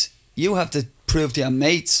mates, you have to prove to your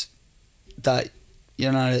mates that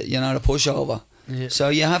you're not a pushover. So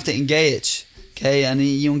you have to engage, okay? And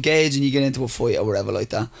you engage and you get into a fight or whatever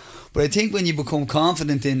like that. But I think when you become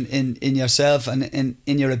confident in yourself and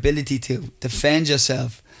in your ability to defend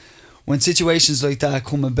yourself, when situations like that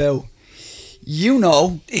come about, you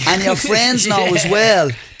know, and your friends know as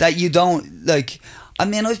well, that you don't, like, I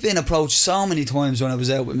mean, I've been approached so many times when I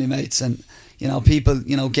was out with my mates, and, you know, people,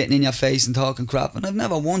 you know, getting in your face and talking crap, and I've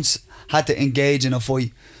never once had to engage in a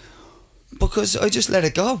fight, because I just let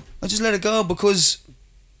it go. Because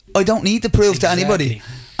I don't need to prove to anybody.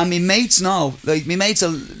 And my mates know, like, my mates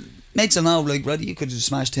will know, like, Roddy, you could have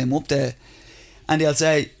smashed him up there, and they'll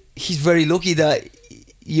say, he's very lucky that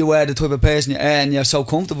you are the type of person you are, and you're so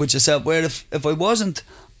comfortable with yourself, where if I wasn't,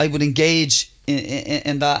 I would engage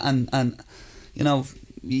in that, and you know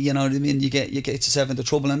what I mean, you get yourself into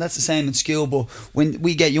trouble. And that's the same in school. But when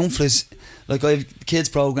we get young fellas, like, I have the kids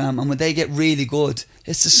program, and when they get really good,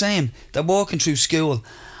 It's the same. They're walking through school.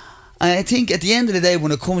 And I think at the end of the day,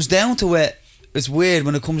 when it comes down to it, it's weird.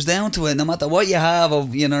 When it comes down to it, no matter what you have,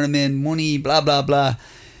 of, you know what I mean, money, blah, blah, blah,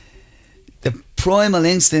 the primal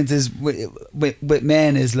instinct is with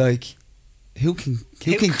men is like, who can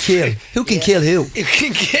kill who? Who can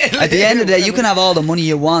kill At the end of the day, you can have all the money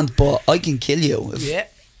you want, but I can kill you.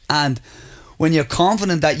 And when you're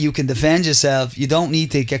confident that you can defend yourself, you don't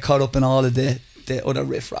need to get caught up in all of the other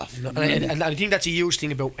riffraff. And I think that's a huge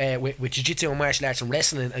thing about with jiu-jitsu and martial arts and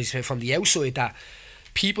wrestling, I say from the outside, that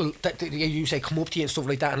people that you say come up to you and stuff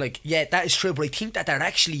like that, and like, yeah, that is true, but I think that they're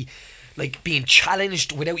actually like being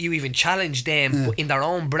challenged without you even challenge them, but in their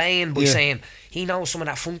own brain by saying he knows some of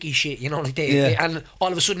that funky shit, you know, like and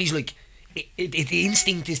all of a sudden he's like, the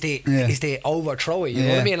instinct is to overthrow it, you know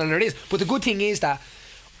what I mean? And it is. But the good thing is that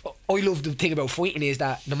I love the thing about fighting is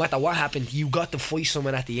that no matter what happened, you got to fight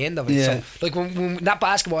someone at the end of it. So like when that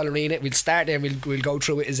basketball arena, we'll start there and we'll go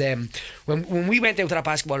through it, is when we went out to that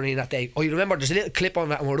basketball arena that day, I remember there's a little clip on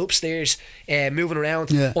that and we're upstairs moving around.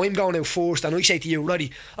 I'm going out first and I say to you,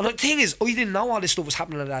 Roddy, and the thing is, I didn't know all this stuff was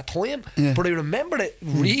happening at that time, but I remember it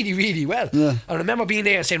really, really well. I remember being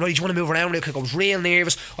there and saying, Roddy, do you want to move around real quick? I was real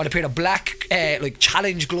nervous. I had a pair of black like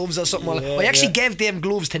challenge gloves or something. I actually gave them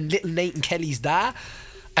gloves to little Nate and Kelly's dad.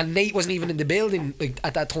 And Nate wasn't even in the building like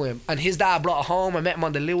at that time, and his dad brought it home. I met him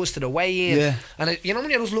on the Lewis to the weigh-in, and you know when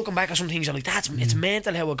you're just looking back at some things, you're like, it's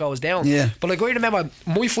mental how it goes down. But like, I remember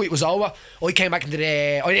my fight was over. I came back into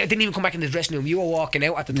the, I didn't even come back in the dressing room. You were walking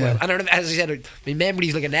out at the time, and I remember, as I said, my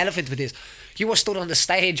memory's like an elephant with this. You were stood on the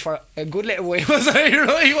stage for a good little while, was he?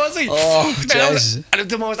 Right, was he? Oh, Jesus! And it was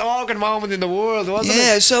the most awkward moment in the world, wasn't it?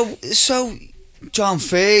 Yeah. So John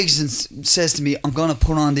Ferguson says to me, I'm going to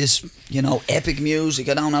put on this, you know, epic music.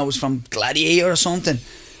 I don't know, it was from Gladiator or something,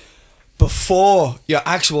 before your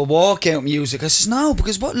actual walkout music. I says, no,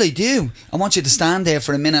 because what'll I do? I want you to stand there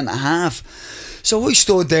for a minute and a half. So I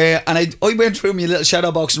stood there and I went through my little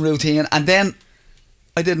shadowboxing routine, and then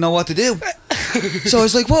I didn't know what to do. So I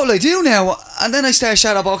was like, what will I do now? And then I started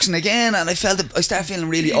shadowboxing again, and I started feeling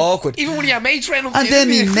really awkward. Even when your mates ran up to you. And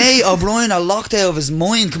then my mate O'Brien, locked out of his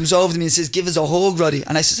mind, comes over to me and says, give us a hug, Roddy.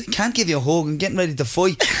 And I says, I can't give you a hug, I'm getting ready to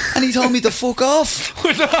fight. And he told me to fuck off.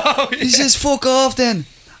 He says, fuck off then.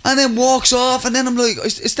 And then walks off, and then I'm like, I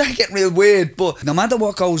start getting real weird. But no matter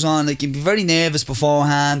what goes on, like, you can be very nervous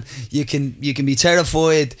beforehand. You can be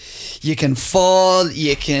terrified. You can fall.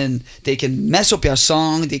 They can mess up your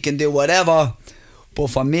song. They can do whatever. But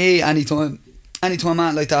for me, anytime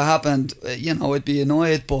man like that happened, you know, I'd be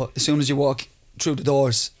annoyed. But as soon as you walk through the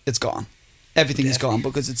doors, it's gone. Everything is gone,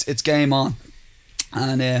 because it's game on.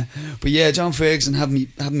 And but yeah, John Ferguson had me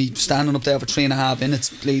standing up there for 3.5 minutes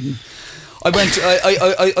bleeding. I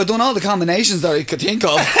done all the combinations that I could think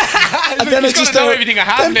of, and then I just know everything I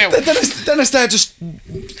have now. Then I started just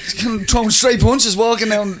kind of throwing straight punches, walking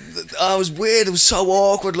down. Oh, it was weird. It was so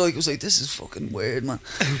awkward. Like, it was like, this is fucking weird, man.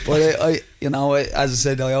 But I you know, as I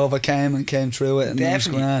said, I overcame and came through it, and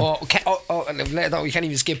definitely. And we can't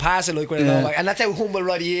even skip past it. Like, and that's how humble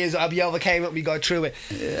Roddy is. We overcame it. We got through it.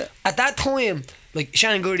 Yeah. At that time, like,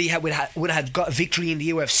 Shannon Gurdy would have got a victory in the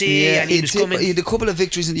UFC, and he was coming. He had a couple of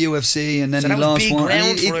victories in the UFC, and then so he lost big one.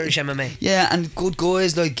 Ground for Irish MMA. Yeah, and good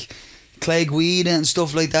guys like Clay Guida and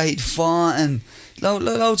stuff like that. He'd fought, and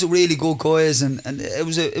loads of really good guys, and it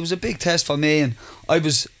was a big test for me. And I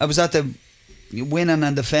was at the winning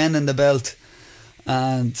and defending the belt,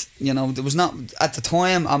 and you know, there was not, at the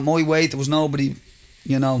time at my weight, there was nobody,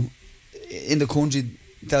 you know, in the country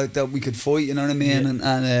that we could fight. You know what I mean?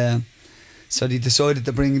 Yeah. And so they decided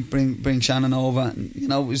to bring Shannon over, and you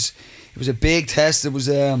know, it was a big test. It was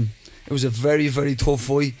a very, very tough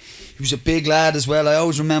fight. He was a big lad as well. I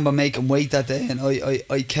always remember making weight that day, and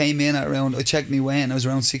I came in at around, I checked my weight and I was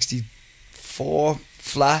around 64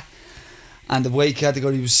 flat, and the weight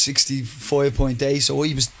category was 65.8. So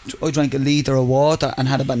I drank a litre of water and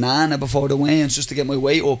had a banana before the weigh-ins just to get my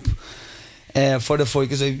weight up for the fight,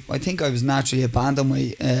 because I think I was naturally a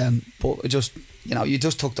bantamweight, but I just, you know, you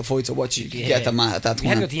just took the fight to what you could get them at that time. You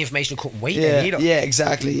hadn't got the information of cutting weight then either. Yeah,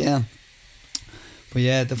 exactly, yeah. But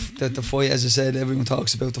yeah, the fight, as I said, everyone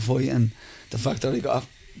talks about the fight, and the fact that I got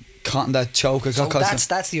caught in that choke.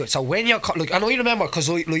 So when you're caught, like, and I remember, because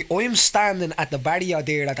I'm standing at the barrier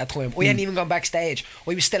there at that time. I hadn't even gone backstage.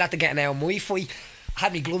 I was still at the getting out. My fight,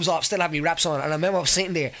 had my gloves off, still had my wraps on, and I remember I was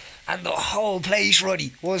sitting there, and the whole place,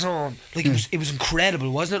 Roddy, was on. Like, it was incredible,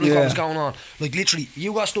 wasn't it? Like, what was going on? Like, literally,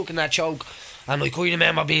 you got stuck in that choke. And like, I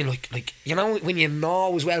remember being like, you know, when you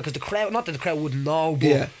know as well, because the crowd, not that the crowd wouldn't know,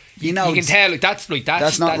 but you know, you can tell, like,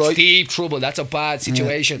 that's not right. Deep trouble. That's a bad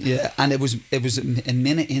situation. Yeah, and it was a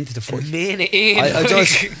minute into the fight. A minute in.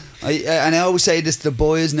 And I always say this to the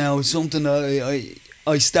boys now. It's something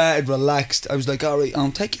I started relaxed. I was like, all right,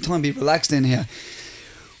 take your time, be relaxed in here.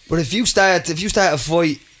 But if you start a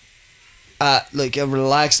fight at like a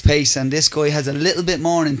relaxed pace, and this guy has a little bit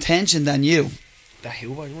more intention than you.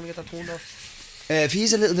 You want to get that turned off? If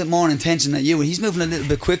he's a little bit more intention than you, and he's moving a little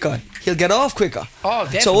bit quicker, he'll get off quicker. Oh,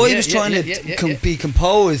 definitely. So I was trying to be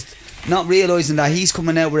composed, not realising that he's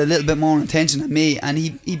coming out with a little bit more intention than me, and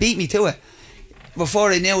he beat me to it. Before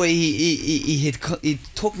I knew it, he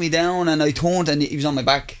took me down, and I turned, and he was on my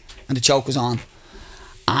back, and the choke was on,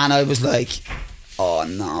 and I was like, oh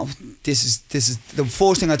no, this is the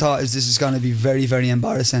first thing I thought is this is going to be very, very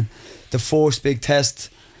embarrassing. The first big test,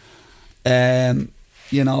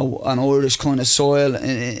 you know, on Irish kind of soil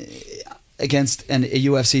against a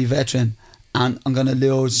UFC veteran, and I'm going to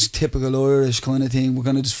lose. Typical Irish kind of thing. We're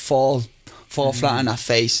going to just fall flat on that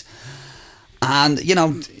face. And, you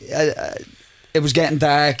know, it was getting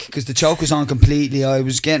dark because the choke was on completely. I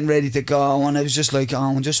was getting ready to go, and I was just like,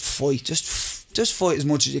 oh, just fight. Just fight as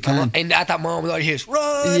much as you can. And at that moment, I hear,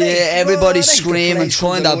 everybody's screaming,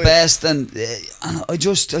 trying their best, and I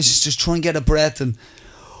just try and get a breath, and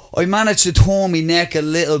I managed to turn my neck a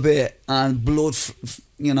little bit, and blood,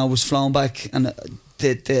 you know, was flowing back, and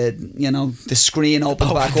the screen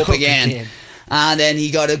opened back up again. And then he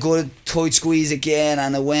got a good tight squeeze again,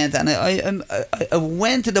 and I went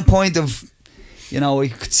to the point of, you know, I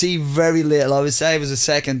could see very little. I would say it was a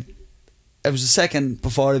second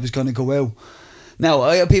before I was going to go out. Now,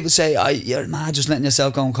 I hear people say, you're mad just letting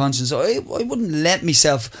yourself go unconscious. I wouldn't let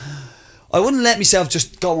myself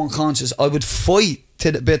just go unconscious. I would fight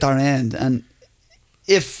to the bitter end, and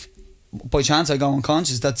if by chance I go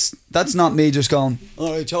unconscious, that's not me just going,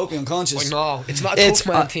 alright, choke me unconscious. No, it's not a tough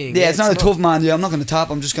man thing. Yeah, it's not a tough man. Yeah, I'm not going to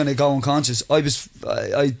tap. I'm just going to go unconscious. I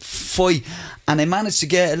fight, and I managed to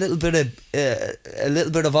get a little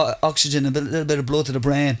bit of oxygen, a little bit of blood to the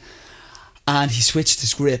brain. And he switched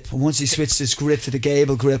his grip. And once he switched his grip to the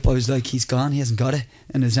Gable grip, I was like, he's gone. He hasn't got it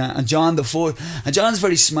in his hand. And John's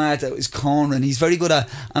very smart at his cornering. He's very good at,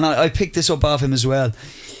 and I picked this up off him as well.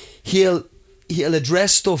 He'll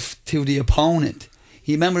address stuff to the opponent.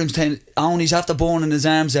 He remember him saying, he's after burning his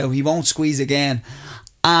arms out. He won't squeeze again.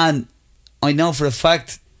 And I know for a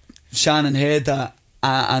fact Shannon heard that,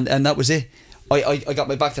 and that was it. I got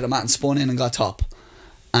my back to the mat and spun in and got top.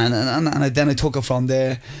 And then I took it from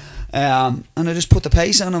there. And I just put the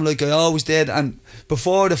pace on him like I always did. And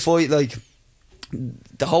before the fight, like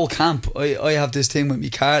the whole camp, I have this thing with me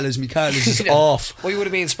Carlos is off. Well, you would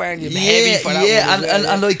have been sparring you heavy for that.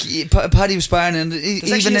 Yeah, and like Paddy was sparring, and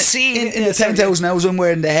even in the 10,000 hours I'm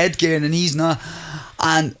wearing the headgear and he's not.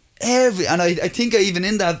 And I think even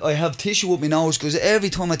in that I have tissue up my nose because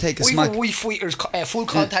every time I take a smack, we fighters full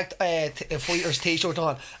contact fighters t-shirt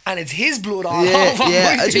on, and it's his blood all over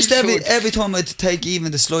my t-shirt. Every time I take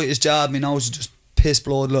even the slightest jab, my nose is just piss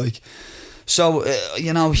blood like. So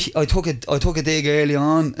you know, I took a dig early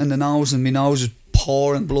on in the nose, and my nose was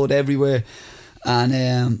pouring blood everywhere.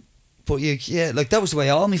 And but like that was the way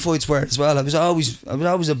all my fights were as well. I was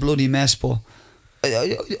always a bloody mess, but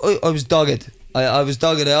I was dogged. I was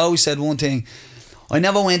dogged. I always said one thing. I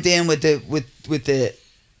never went in with the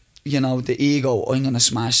you know, the ego. I'm gonna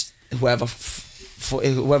smash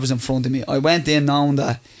whoever's in front of me. I went in knowing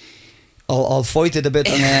that I'll fight to the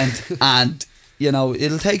bitter end, and you know,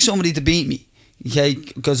 it'll take somebody to beat me. Okay,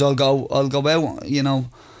 because I'll go out. You know,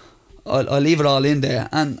 I'll leave it all in there.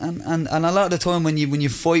 And a lot of the time when you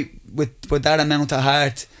fight with that amount of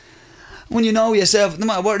heart, when you know yourself, no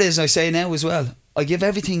matter what it is, I say now as well, I give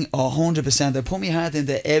everything 100%. I put my heart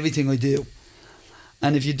into everything I do.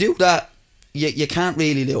 And if you do that, you can't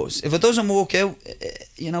really lose. If it doesn't work out,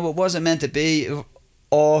 you know, it wasn't meant to be,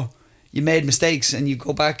 or you made mistakes and you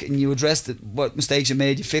go back and you address what mistakes you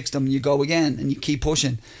made, you fix them, and you go again and you keep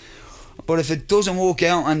pushing. But if it doesn't work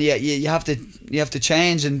out and you have to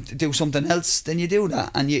change and do something else, then you do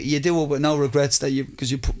that, and you do it with no regrets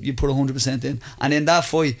because you put 100% in. And in that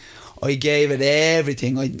fight, I gave it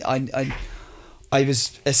everything. I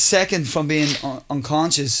was a second from being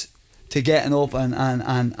unconscious to getting up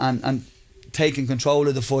and taking control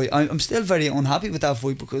of the fight. I'm still very unhappy with that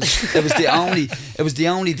fight because it was the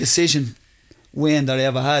only decision win that I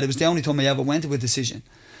ever had. It was the only time I ever went to a decision.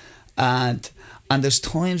 And there's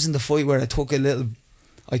times in the fight where I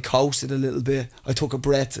coasted a little bit. I took a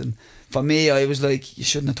breath, and for me, I was like, you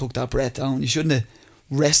shouldn't have took that breath down. You shouldn't have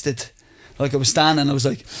rested. Like I was standing, I was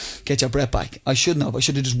like, get your breath back. I shouldn't have. I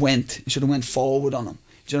should have just went. I should have went forward on him.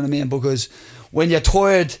 Do you know what I mean? Because when you're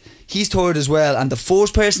tired, he's tired as well. And the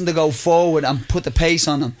first person to go forward and put the pace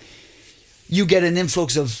on him, you get an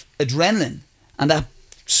influx of adrenaline, and that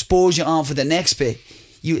spurs you on for the next bit.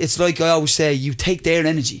 it's like I always say, you take their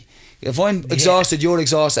energy. If I'm exhausted, you're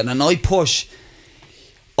exhausted, and I push,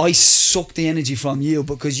 I suck the energy from you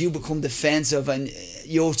because you become defensive and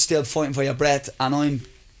you're still fighting for your breath, and I'm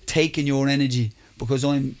taking your energy because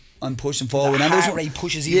I'm pushing forward. The and heart rate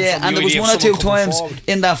pushes you. Yeah, and there was 1 or 2 times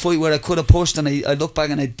in that fight where I could have pushed, and I look back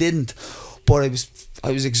and I didn't, but I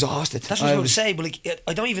was exhausted. That's what I was going to say, but like,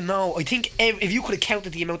 I don't even know. I think if you could have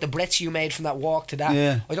counted the amount of breaths you made from that walk to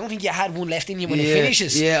that, I don't think you had one left in you when it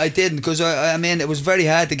finishes. Yeah, I didn't, because I mean, it was very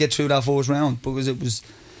hard to get through that first round because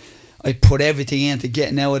I put everything into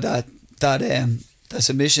getting out of that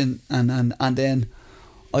submission, and then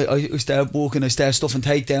I started walking, I started stuffing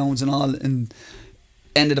takedowns and all, and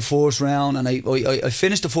ended the first round, and I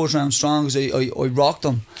finished the first round strong because I rocked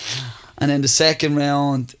them, and then the second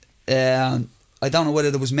round, I don't know whether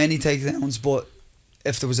there was many takedowns, but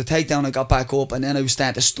if there was a takedown, I got back up, and then I was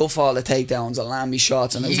starting to stuff all the takedowns and land me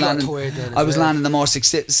shots, and I was landing the more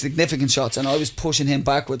significant shots, and I was pushing him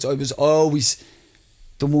backwards. I was always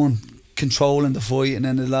the one controlling the fight, and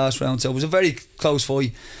then the last round, so it was a very close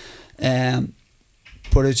fight,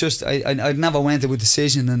 but it's just I never went to a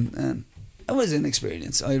decision, and it was an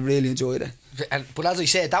experience. I really enjoyed it. But as I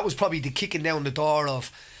said, that was probably the kicking down the door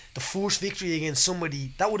of the first victory against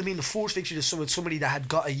somebody. That would have been the first victory to somebody that had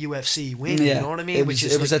got a UFC win. You know what I mean? It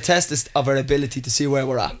was a test of our ability to see where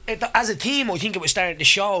we're at. As a team, I think it was starting to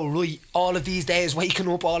show, right, all of these days waking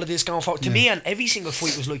up, all of this going forward. To me, and every single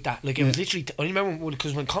fight was like that. Like, it was literally, I remember,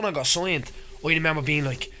 because when Conor got signed, I remember being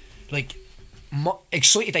like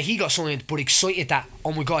excited that he got signed, but excited that,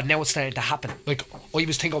 oh my God, now it's starting to happen. Like, I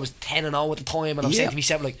was thinking I was 10-0 at the time, and I'm saying to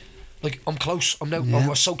myself, like I'm close.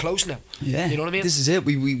 We're so close now. Yeah, you know what I mean. This is it.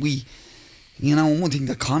 We you know, one thing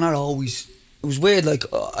that Conor always, it was weird. Like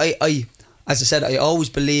I as I said, I always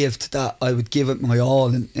believed that I would give it my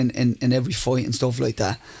all in every fight and stuff like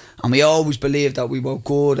that. And we always believed that we were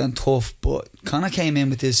good and tough. But Conor came in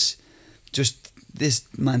with this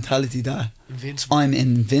mentality that I'm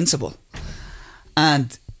invincible,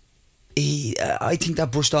 and I think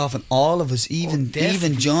that brushed off on all of us, even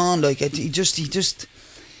John. Like he just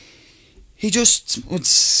would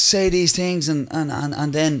say these things, and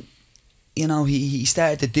then, you know, he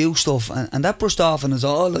started to do stuff, and that brushed off on us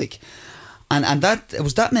all, like, and that, it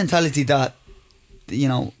was that mentality that, you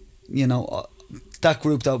know, that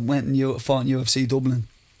group that went and fought in UFC Dublin,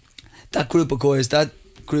 that group of guys, that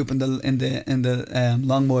group in the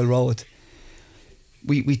Long Mile Road,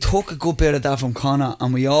 we took a good bit of that from Conor,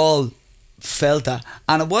 and we all felt that,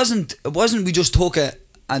 and it wasn't we just took it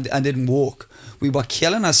and didn't work. We were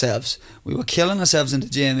killing ourselves. We were killing ourselves in the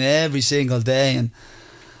gym every single day, and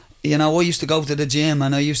you know, I used to go to the gym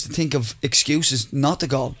and I used to think of excuses not to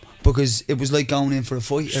go, because it was like going in for a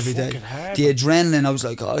fight every day. Hard, the adrenaline, I was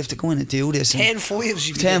like, oh, I have to go in and do this. 10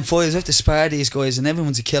 fights. 10 fights. I have to spar these guys, and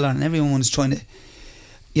everyone's a killer, and everyone's trying to,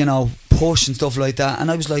 you know, push and stuff like that. And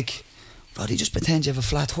I was like, Roddy, just pretend you have a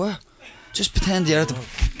flat tire. Just pretend you're at the...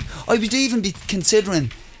 I would even be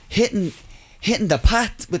considering hitting the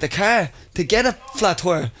path with the car to get a flat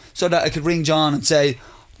tire, so that I could ring John and say,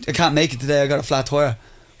 I can't make it today, I got a flat tire.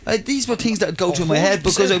 These were things that would go through my head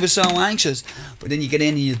because I was so anxious. But then you get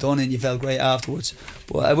in and you're done, and you felt great afterwards.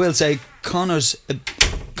 But I will say, Conor's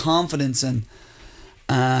confidence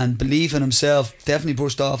and belief in himself definitely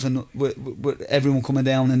brushed off, and with everyone coming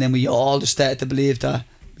down, and then we all just started to believe that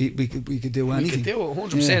we could do anything. We could do it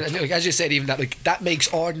 100%. Yeah. And like, as you said, even that, like, that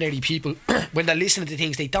makes ordinary people, when they're listening to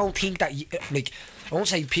things, they don't think that, like, I won't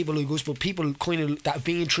say people like us, but people kind of that have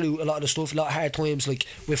been through a lot of the stuff, a lot of hard times, like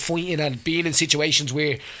with fighting and being in situations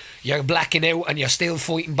where you're blacking out and you're still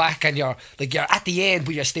fighting back, and you're at the end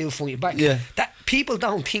but you're still fighting back. Yeah. That people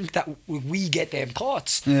don't think that we get them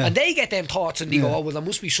thoughts, and they get them thoughts, and they go, oh well, there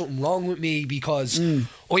must be something wrong with me because I'm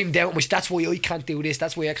doubting myself. That's why I can't do this.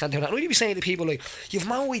 That's why I can't do that. And I'd be saying to people, like, you've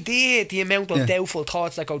no idea the amount of doubtful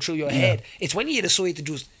thoughts that go through your head. It's when you decide to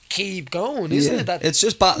just keep going, isn't it? That it's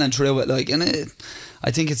just battling through it, like, and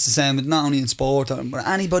I think it's the same with not only in sport, but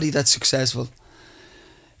anybody that's successful.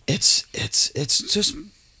 It's just,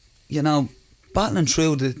 you know, battling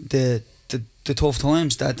through the tough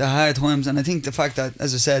times, the hard times. And I think the fact that,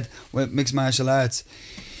 as I said, with mixed martial arts,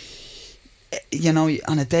 you know,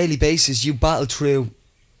 on a daily basis you battle through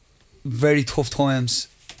very tough times,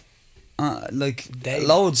 like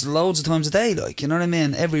loads of times a day, like, you know what I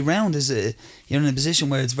mean. Every round you're in a position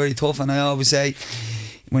where it's very tough. And I always say,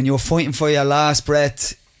 when you're fighting for your last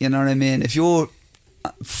breath, you know what I mean, if you're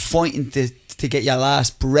fighting to get your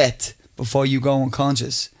last breath before you go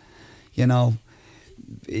unconscious, you know,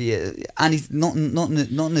 nothing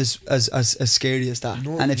is as scary as that.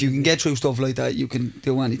 And if you can get through stuff like that, you can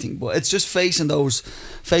do anything. But it's just facing those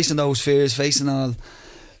fears, facing all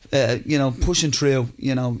you know, pushing through,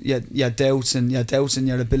 you know, your doubts and your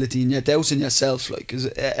ability and your doubts in yourself, like, because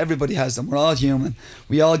everybody has them. We're all human.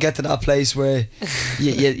 We all get to that place where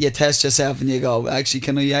you test yourself and you go, actually,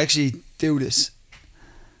 can I actually do this?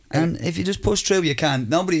 And if you just push through, you can.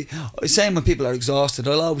 Nobody, same when people are exhausted,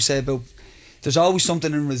 I'll always say about, there's always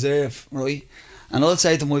something in reserve, right? And I'll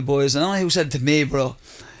say to my boys, and I don't know who said it to me, bro,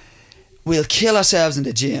 we'll kill ourselves in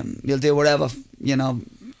the gym, we'll do whatever, you know,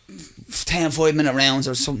 10 5-minute rounds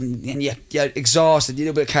or something, and you're exhausted, you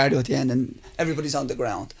do a bit of cardio at the end and everybody's on the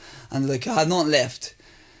ground and like, I have nothing left,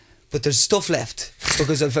 but there's stuff left,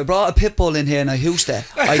 because if I brought a pit bull in here and I hoosed it,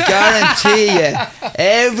 I guarantee you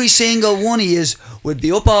every single one of yous would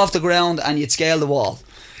be up off the ground and you'd scale the wall,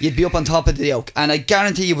 you'd be up on top of the yoke, and I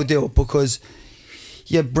guarantee you would do it, because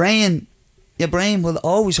your brain will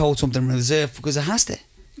always hold something in reserve, because it has to.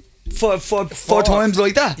 For times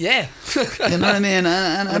like that, yeah. You know what I mean?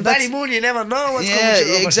 And Paddy Moon, you never know what's coming.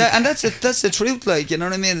 Yeah, exactly. And that's the truth, like, you know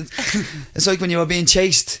what I mean? It's like when you were being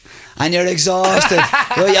chased and you're exhausted.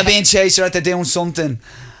 You're being chased, you're out there doing something,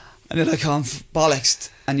 and you're like, oh, I'm bollocks,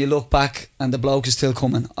 and you look back and the bloke is still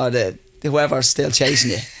coming, or whoever's still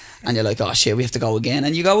chasing you, and you're like, oh shit, we have to go again,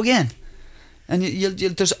 and you go again, and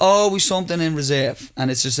there's always something in reserve,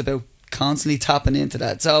 and it's just about constantly tapping into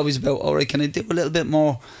that. It's always about, alright, can I do a little bit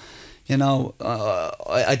more? You know,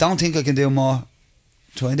 I don't think I can do more.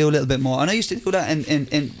 Try and do a little bit more. And I used to do that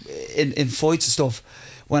in fights and stuff.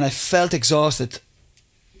 When I felt exhausted,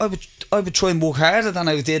 I would try and work harder than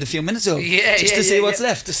I did a few minutes ago. Just to see what's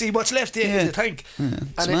left. To see what's left, in the tank. Yeah,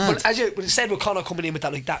 but as you said with Conor coming in with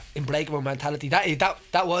that, like, that unbreakable mentality,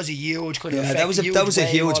 that was a huge kind of effect. That was a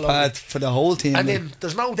huge part for the whole team. And then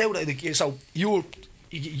there's no doubt that, like, so you're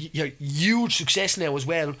huge success now as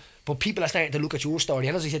well, but people are starting to look at your story,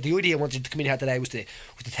 and as I said, the idea I wanted to come in here today was to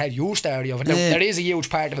tell your story of it. Now, there is a huge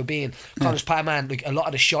part of it being Conor's part, man, like a lot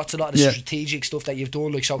of the shots, a lot of the strategic stuff that you've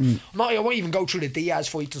done, like, so I won't even go through the Diaz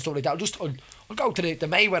fights and stuff like that. I'll go to the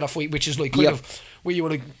Mayweather fight, which is like kind of where you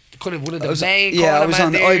were like kind of one of the main. I was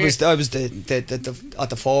at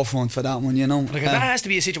the forefront for that one, you know. Like, that has to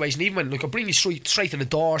be a situation, even when, like, I'll bring you straight to the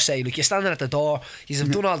door, say, like, you're standing at the door, you've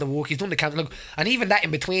done all the work, you've done the camp, look, and even that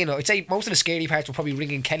in between, I'd say most of the scary parts were probably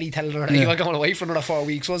ringing Kelly, telling her that you were going away for another 4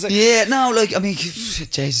 weeks, was it? Yeah, no, like, I mean,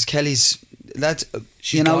 Jesus, Kelly's, that,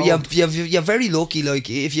 you know, you're very lucky, like,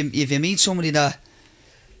 if you meet somebody that,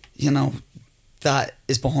 you know, that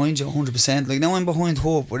is behind you 100%. Like, now I'm behind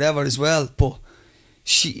her, whatever, as well, but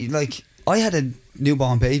she, like, I had a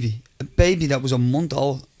newborn baby, a baby that was a month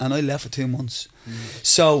old, and I left for 2 months.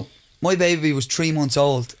 So my baby was 3 months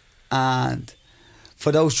old, and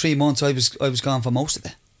for those 3 months I was gone for most of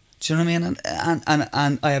it. Do you know what I mean?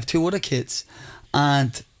 And I have 2 other kids,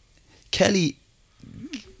 and Kelly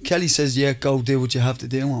says, yeah, go do what you have to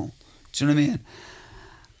do, man. Do you know what I mean?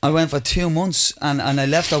 I went for 2 months, and I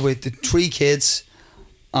left her with the 3 kids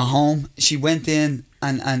at home. She went in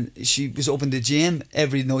and she was up in the gym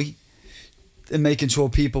every night and making sure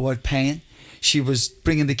people were paying. She was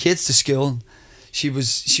bringing the kids to school. She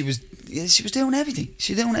was doing everything.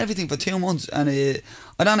 She doing everything for 2 months, and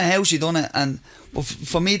I don't know how she done it. And but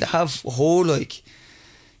for me to have her, like,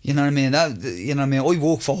 you know what I mean? You know what I mean? I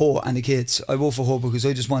work for her and the kids. I work for her because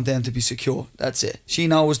I just want them to be secure. That's it. She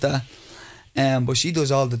knows that. But she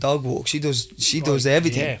does all the dog walk. She does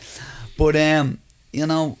everything. Yeah. But you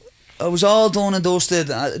know, it was all done and dusted.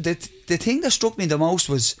 The thing that struck me the most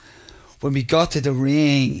was when we got to the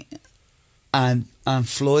ring, and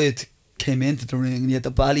Floyd came into the ring and he had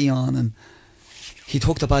the belly on, and he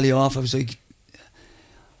took the belly off. I was like,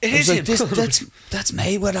 that's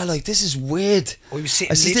Mayweather. Like, this is weird. We were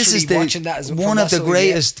sitting literally watching that as one of the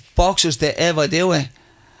greatest boxers to ever do it,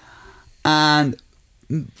 and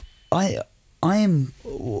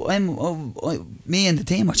me and the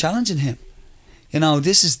team are challenging him. You know,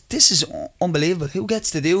 this is unbelievable. Who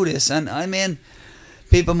gets to do this? And I mean,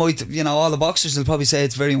 people might, you know, all the boxers will probably say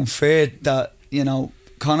it's very unfair that, you know,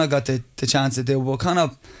 Conor got the chance to do it. But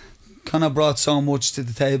Conor brought so much to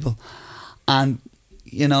the table, and,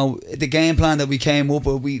 you know, the game plan that we came up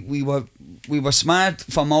with, we were smart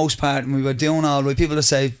for most part, and we were doing all right. People that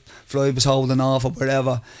say Floyd was holding off or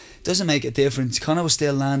whatever, doesn't make a difference. Conor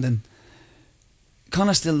still landed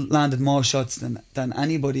more shots than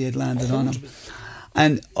anybody had landed on him.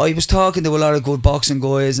 And I was talking to a lot of good boxing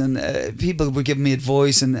guys, and people were giving me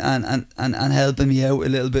advice and helping me out a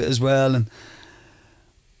little bit as well. And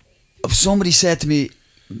somebody said to me,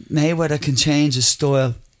 Mayweather can change his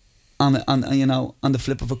style on the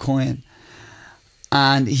flip of a coin,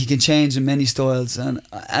 and he can change in many styles. And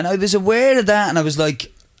I was aware of that, and I was like,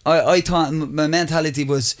 I thought my mentality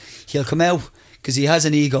was, he'll come out because he has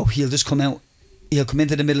an ego. He'll just come out he'll come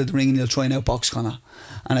into the middle of the ring and he'll try and outbox Conor.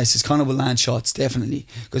 And I says, Conor will land shots, definitely.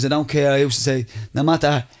 Because I don't care. I used to say, no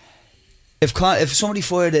matter, if somebody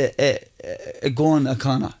fired a gun at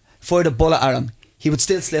Conor, fired a bullet at him, he would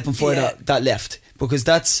still slip and fire that left. Because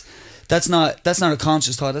that's not a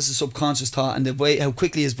conscious thought, that's a subconscious thought. And the way, how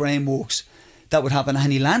quickly his brain works, that would happen.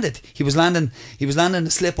 And he landed. He was landing a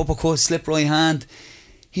slip uppercut, slip right hand.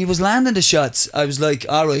 He was landing the shots. I was like,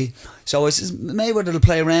 alright. So I says, Mayweather will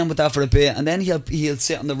play around with that for a bit, and then he'll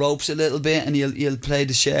sit on the ropes a little bit, and he'll play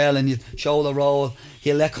the shell, and he'll shoulder roll.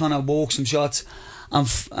 He'll let Conor walk some shots and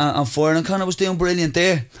fire, and Conor was doing brilliant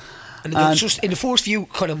there. And just in the first few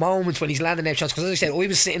kind of moments when he's landing them shots, because as I said, I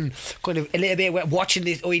was sitting kind of a little bit watching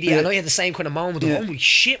this idea, and I had the same kind of moment of, holy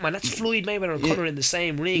shit, man, that's Floyd Mayweather and Conor in the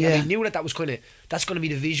same ring. And I knew that was kind of, that's going to be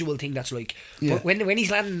the visual thing that's like. But when he's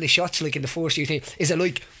landing the shots, like in the first few things, is it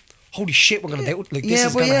like, holy shit, we're going to do it? Like, this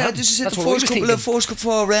is going to happen. This is the first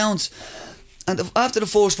 4 rounds. And after the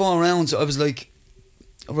first 4 rounds, I was like,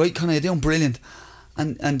 right, Conor, you're doing brilliant.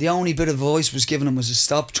 And the only bit of advice was given him was to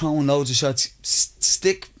stop throwing loads of shots.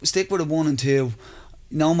 Stick with the 1 and 2,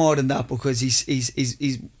 no more than that, because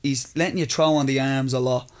he's letting you throw on the arms a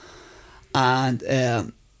lot, and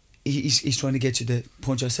he's trying to get you to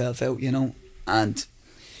punch yourself out, you know. And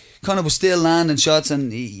Conor was still landing shots,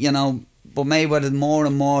 and you know, but Mayweather more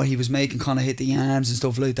and more he was making Conor hit the arms and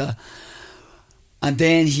stuff like that. And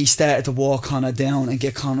then he started to walk Conor down and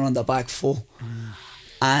get Conor on the back foot.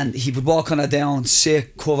 And he would walk Conor down,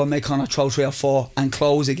 sit, cover, make Conor throw 3 or 4 and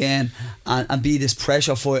close again, and be this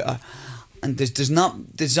pressure fighter. And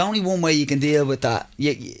there's only one way you can deal with that.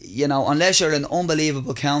 You know, unless you're an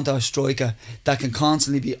unbelievable counter striker that can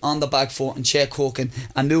constantly be on the back foot and check hooking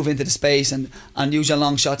and move into the space and use your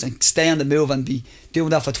long shots and stay on the move and be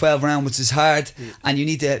doing that for 12 rounds, which is hard. And you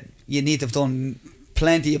need to have done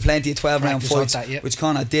plenty of 12 round fights, which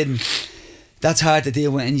Conor didn't. That's hard to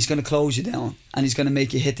deal with, and he's going to close you down, and he's going to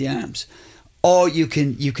make you hit the arms. Or you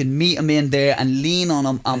can meet him in there and lean on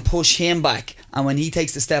him and push him back, and when he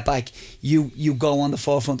takes the step back, you go on the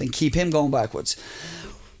forefront and keep him going backwards.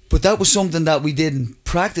 But that was something that we didn't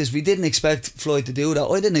practice. We didn't expect Floyd to do that.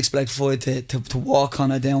 I didn't expect Floyd to walk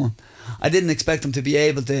Conor down. I didn't expect him to be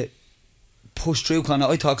able to push through Conor.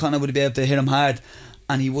 I thought Conor would be able to hit him hard,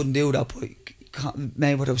 and he wouldn't do that. But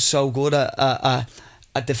Mayweather was so good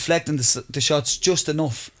at deflecting the shots just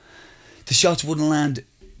enough. The shots wouldn't land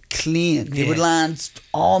clean. They would land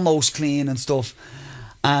almost clean and stuff.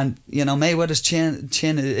 And you know, Mayweather's chin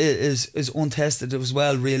is untested as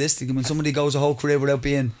well, realistically. When somebody goes a whole career without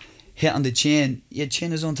being hit on the chin, your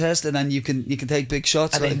chin is untested, and you can take big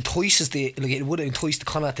shots. And it entices it would entice the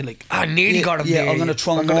Conor to like, I nearly got him there. I'm gonna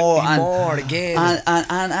throw more again.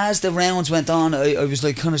 And as the rounds went on, I was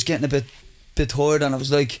like, Conor's getting a bit tired, and I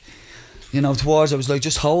was like, you know, I was like,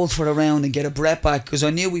 just hold for a round and get a breath back, because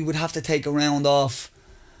I knew we would have to take a round off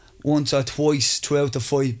once or twice throughout the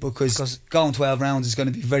fight, because going 12 rounds is going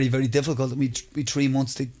to be very, very difficult, and we 3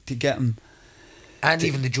 months to get him. And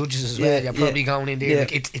even the judges as well, you're probably going in there,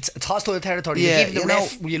 like, it's hostile territory. Like, even the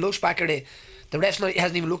ref, when you look back at it, the ref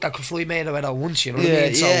hasn't even looked at Floyd Mayweather once, you know what I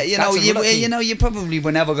mean? So you probably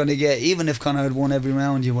were never going to get, even if Conor had won every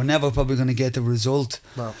round, you were never probably going to get the result.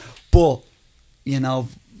 No. But, you know,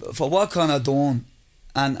 for what Conor done,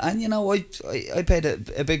 and you know, I played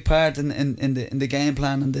a big part in the game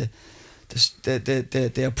plan and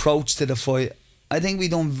the approach to the fight. I think we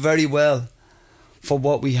done very well for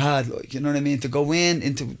what we had, like, you know what I mean, to go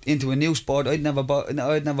into a new sport. I'd never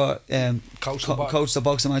coached a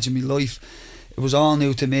boxing match in my life. It was all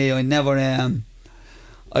new to me. I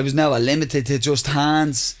was never limited to just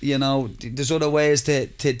hands. You know, there's other ways to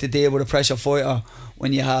deal with a pressure fighter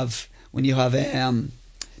when you have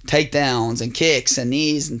takedowns and kicks and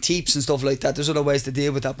knees and teeps and stuff like that. There's other ways to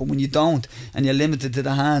deal with that, but when you don't and you're limited to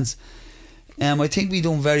the hands, I think we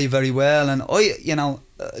done very, very well. And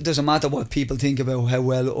it doesn't matter what people think about how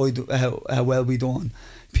well we done.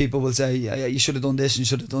 People will say, yeah, you should have done this and you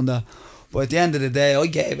should have done that. But at the end of the day, I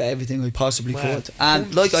gave everything I possibly could,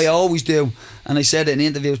 and like I always do. And I said it in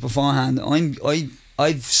interviews beforehand,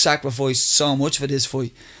 I've sacrificed so much for this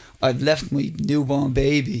fight. I've left my newborn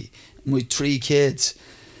baby, my 3 kids.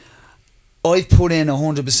 I've put in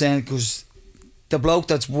 100%, because the bloke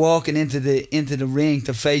that's walking into the ring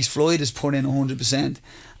to face Floyd has put in 100%.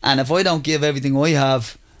 And if I don't give everything I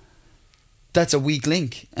have, that's a weak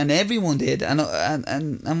link. And everyone did.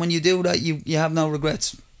 And when you do that, you have no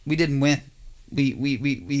regrets. We didn't win.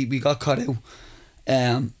 We got cut out.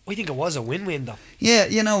 I think it was a win-win though. Yeah,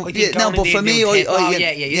 you know, but for me,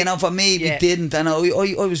 for me, we didn't, and I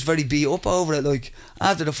was very beat up over it. Like,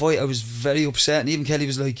 after the fight, I was very upset, and even Kelly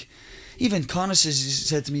was like, even Conor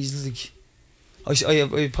said to me, he's like, I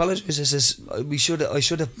apologise. I says I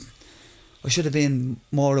should have been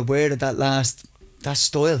more aware of that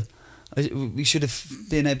style. We should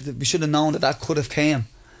have known that could have came,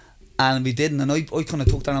 and we didn't. And I kind of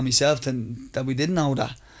took that on myself that we didn't know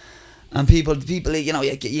that. And people, you know,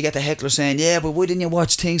 you get the heckler saying, yeah, but why didn't you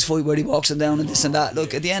watch Things fight where he walks him down and this and that?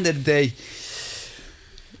 Look, at the end of the day,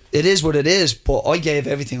 it is what it is. But I gave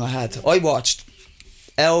everything I had. I watched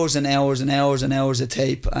hours and hours and hours and hours of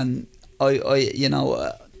tape, and I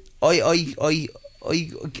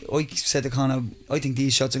said to Conor, I think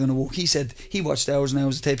these shots are going to work. He said he watched hours and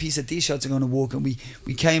hours of tape. He said these shots are going to work, and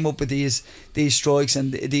we came up with these strikes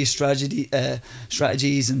and these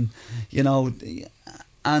strategies, and you know,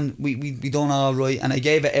 and we done all right. And I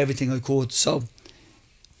gave it everything I could. So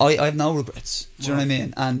I have no regrets. Do you know what I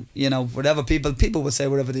mean? And you know, whatever people will say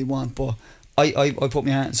whatever they want, but I put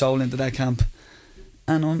my heart and soul into that camp,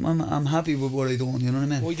 and I'm happy with what I done. You know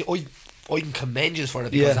what I mean? I can commend you for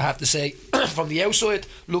it, because I have to say, from the outside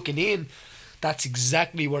looking in, that's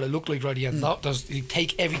exactly what it looked like, Roddy. And you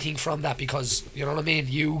take everything from that, because you know what I mean.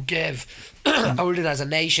 You give Ireland as a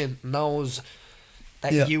nation knows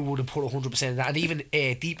that you would have put 100% in that, and even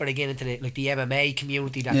deeper again into the MMA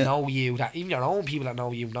community that know you, that even your own people that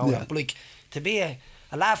know you know that. But like, to be a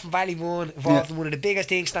lad from Valley One involved in one of the biggest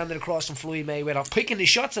things, standing across from Floyd Mayweather, picking the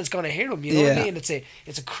shots that's going to hit him, you know what I mean? It's a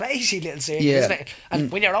crazy little thing, isn't it?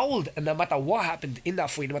 And when you're old, and no matter what happened in that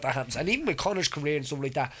fight, no matter what happens, and even with Conor's career and stuff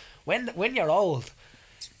like that, when you're old,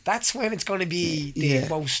 that's when it's going to be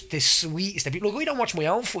the sweetest. Look, I don't watch my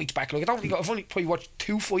own fights back. Like, I've only probably watched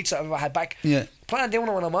 2 fights that I've ever had back. Plan doing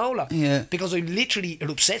it when I'm older. Because it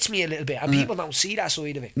upsets me a little bit, and people don't see that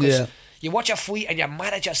side of it. Because you watch a fight and you're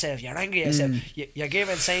mad at yourself, you're angry at yourself, you're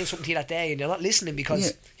giving saying something to you that day, and you're not listening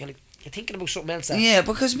because you're thinking about something else.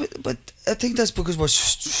 But I think that's because we're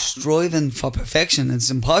striving for perfection.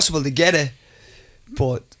 It's impossible to get it,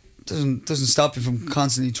 but doesn't stop you from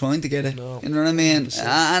constantly trying to get it. No. You know what I mean?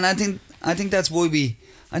 And I think that's why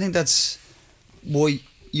why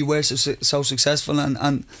you were so successful,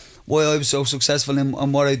 and why I was so successful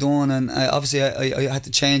in what I done, and obviously I had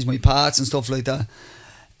to change my paths and stuff like that.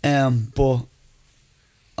 But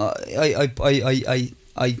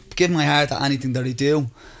I give my heart to anything that I do,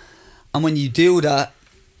 and when you do that,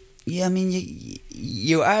 I mean,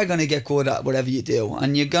 you are gonna get good at whatever you do,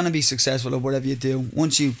 and you're gonna be successful at whatever you do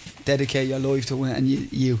once you dedicate your life to it, and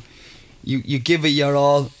you give it your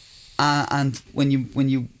all, and when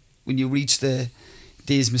you reach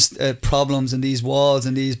these problems and these walls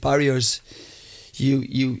and these barriers,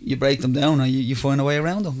 you break them down, or you find a way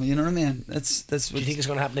around them. You know what I mean? That's. Do you think it's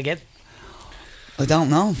going to happen again? I don't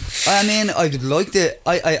know. I mean, I would like to.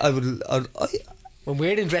 I would. When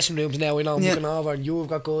we're in dressing rooms now, I'm looking over, and you've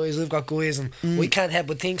got guys, I've got guys, and we can't help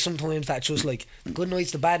but think sometimes that just like the good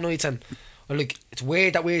nights, the bad nights, and like it's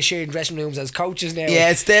weird that we're sharing dressing rooms as coaches now.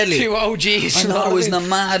 Yeah, it's deadly. 2 OGs. I know, it's not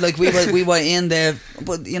mad. Like we were in there,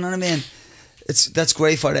 but you know what I mean. That's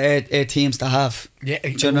great for our teams to have. Yeah, do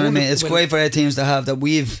you know what I mean? It's great for our teams to have that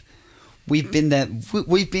we've been there.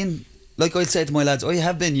 We've been, like I said to my lads, I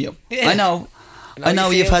have been you. Yeah. I know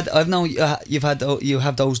you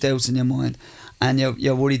have those doubts in your mind, and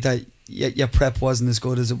you're worried that your prep wasn't as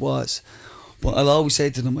good as it was. But I'll always say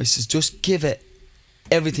to them, I says, just give it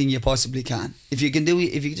everything you possibly can. If you can do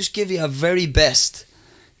it, if you just give it your very best,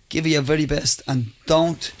 and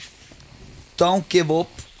don't give up.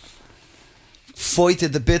 Fight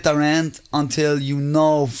at the bitter end until you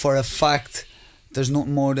know for a fact there's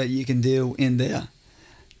nothing more that you can do in there.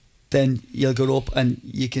 Then you'll get up and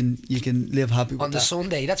you can live happy with that. On the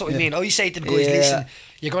Sunday, that's what I mean. I say to the guys, listen,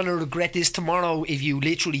 you're going to regret this tomorrow if you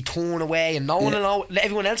literally turn away, and no one will know.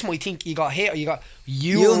 Everyone else might think you got hit, or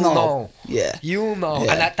you'll know. Yeah. You'll know.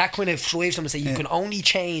 Yeah. And that kind of drives them to say, you can only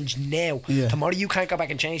change now. Yeah. Tomorrow you can't go back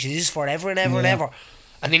and change. This is forever and ever and ever.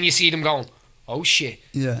 And then you see them going, oh shit.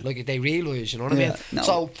 Yeah. Like they realise, you know what I mean? No.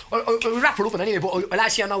 So we'll wrap it up anyway, but I'll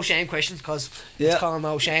ask you a no shame question, because it's called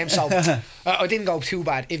no shame. So I didn't go too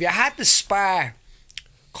bad. If you had to spar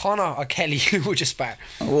Conor or Kelly, who would you spar?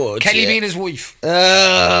 Kelly being his wife.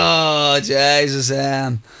 Oh Jesus.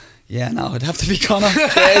 Yeah, no, it'd have to be Conor.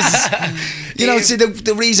 You know, see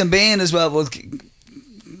the reason being as well,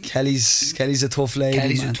 Kelly's a tough lady.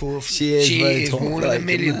 Kelly's man. a tough. She is very tough. One in a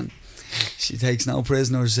million. Man. She takes no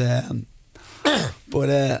prisoners.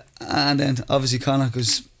 But and then obviously Conor,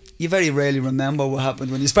 because you very rarely remember what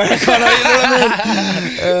happened when you spar Conor. You know what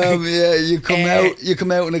I mean? Yeah, you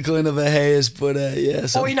come out in a kind of a haze. But yeah.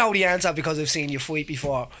 So. I know the answer because I've seen you fight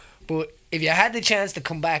before. But if you had the chance to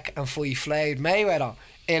come back and fight Floyd Mayweather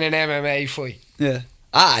in an MMA fight,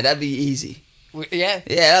 that'd be easy. Yeah,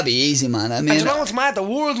 that'd be easy, man. I mean, and you know what's mad? The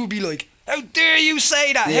world would be like, How dare you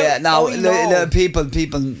say that? Yeah, no, people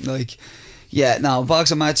like, yeah, no,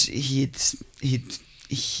 boxing match, he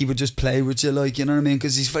would just play with you, like, you know what I mean?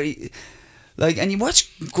 Because he's very, like, and you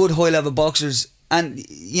watch good high level boxers, and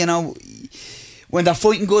you know, when they're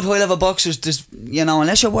fighting good high level boxers, there's, you know,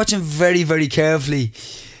 unless you're watching very, very carefully,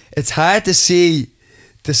 it's hard to see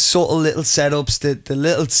the subtle little setups, the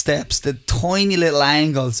little steps, the tiny little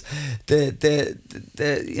angles, the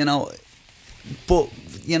you know, but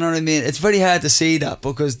you know what I mean? It's very hard to see that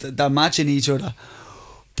because they're matching each other.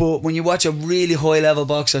 But when you watch a really high level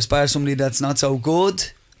boxer spar somebody that's not so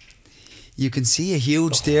good, you can see a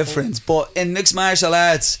huge difference. But in mixed martial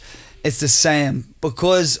arts, it's the same,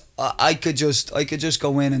 because I could just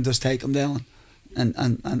go in and just take them down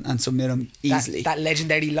and submit them easily. That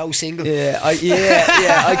legendary low single. Yeah,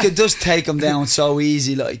 I could just take them down so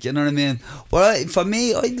easy, like, you know what I mean. But for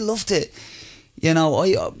me, I loved it. You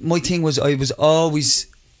know, my thing was I always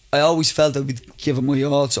felt I would give it my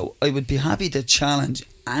all, so I would be happy to challenge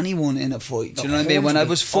anyone in a fight. Do you know what I mean? When I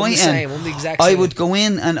was fighting, I would go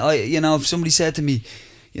in and you know, if somebody said to me,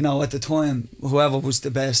 you know, at the time, whoever was the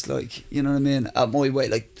best, like, you know what I mean, at my weight,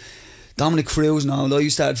 like Dominic Cruz now, I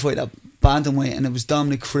used to have to fight at bantamweight, and it was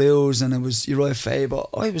Dominic Cruz and it was Uriah Faber.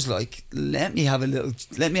 I was like, let me have a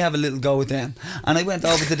little go with them. And I went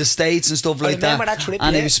over to the States and stuff like that. That trip,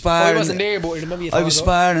 and I was sparring. I wasn't there, but I remember you. I was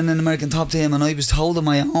sparring in an American top team, and I was holding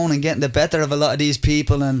my own and getting the better of a lot of these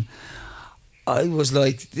people, and I was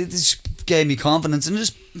like, this gave me confidence and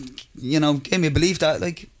just, you know, gave me a belief that,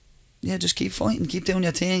 like, yeah, just keep fighting, keep doing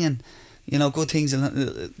your thing, and you know, good things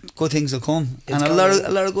will come. And a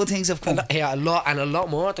lot of good things have come. Yeah, a lot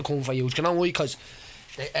more to come for you. You know why? Because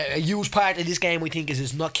a huge part of this game, I think,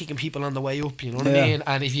 is not kicking people on the way up. You know what I mean?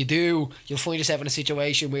 And if you do, you'll find yourself in a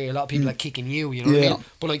situation where a lot of people are kicking you. You know what I mean?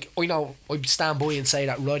 But like, I know, I'd stand by and say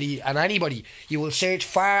that Roddy, and anybody, you will search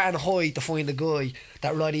far and high to find the guy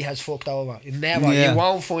that Roddy has fucked over. You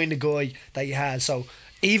won't find the guy that you had. So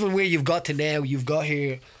even where you've got to now, you've got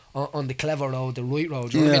here on the clever road, the right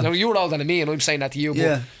road. You know what I mean? Now, you're older than me, and I'm saying that to you,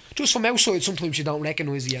 but just from outside, sometimes you don't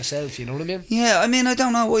recognise it yourself. You know what I mean? Yeah, I mean, I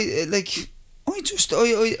don't know. I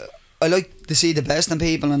like to see the best in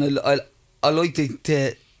people, and I like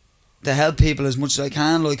to help people as much as I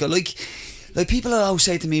can. Like, I like people always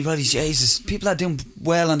say to me, Roddy, Jesus, people are doing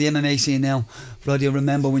well on the MMA scene now. Roddy, I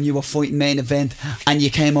remember when you were fighting main event, and you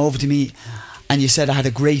came over to me, and you said I had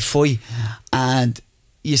a great fight, and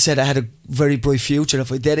you said I had a very bright future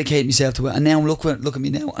if I dedicate myself to it. And now look at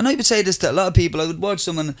me now. And I would say this to a lot of people. I would watch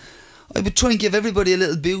them and I would try and give everybody a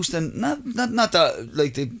little boost, and not that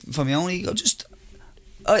like for my own ego. Just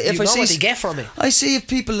if you know what they get from it. I see if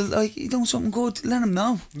people like he done something good, let him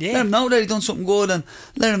know. Yeah. Let him know that he done something good, and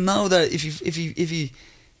let him know that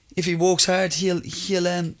if he works hard,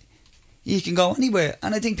 he can go anywhere.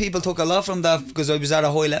 And I think people took a lot from that, because I was at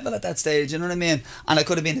a high level at that stage, you know what I mean? And I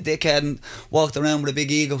could have been a dickhead and walked around with a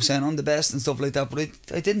big ego saying I'm the best and stuff like that, but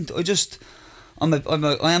I didn't.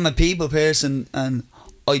 I am a people person, and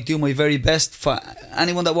I do my very best for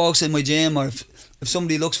anyone that walks in my gym, or if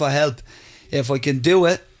somebody looks for help. If I can do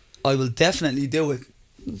it, I will definitely do it,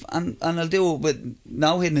 and I'll do it with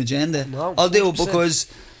no hidden agenda. No, I'll do it because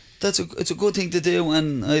it's a good thing to do,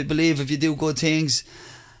 and I believe if you do good things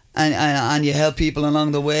and you help people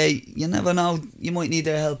along the way, you never know, you might need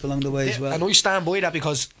their help along the way as well. And I stand by that,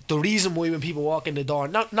 because the reason why when people walk in the door,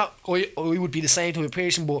 not I would be the same type of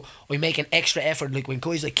person, but I make an extra effort. Like when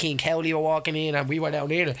guys like King Cowley were walking in and we were down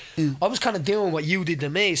there, I was kind of doing what you did to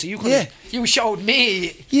me, so you showed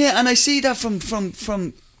me. Yeah, and I see that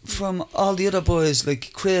from all the other boys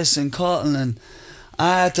like Chris and Cotton and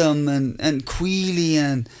Artem and Queely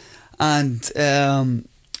and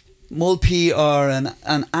Mulpeter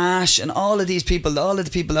and Ash and all of these people, all of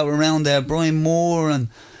the people that were around there, Brian Moore, and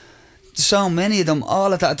so many of them,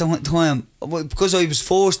 all at that time, because I was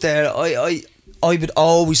forced there, I would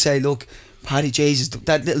always say, look, Paddy, Jesus,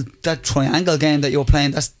 that triangle game that you're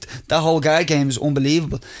playing, that whole guard game is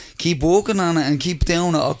unbelievable. Keep working on it and keep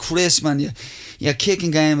doing it. Or Chris, man, your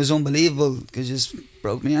kicking game is unbelievable, because you just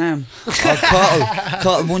broke my arm. Or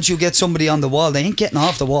Cottle, once you get somebody on the wall, they ain't getting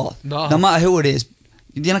off the wall. No matter who it is.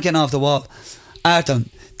 You're not getting off the wall. Artem,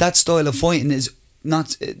 that style of fighting is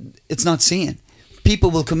not, it's not seen.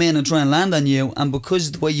 People will come in and try and land on you, and because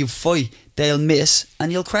of the way you fight, they'll miss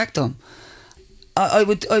and you'll crack them. I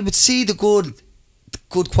would see the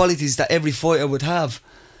good qualities that every fighter would have,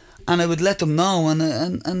 and I would let them know,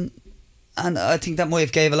 and I think that might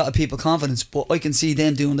have gave a lot of people confidence. But I can see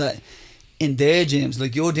them doing that in their gyms,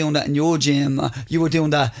 like you're doing that in your gym. You were doing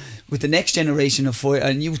that with the next generation of fighter,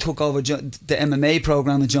 and you took over the MMA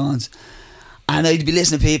program of John's, And I'd be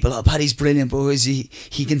listening to people, oh, Paddy's brilliant, because he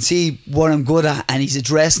can see what I'm good at, and he's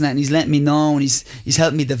addressing it, and he's letting me know, and he's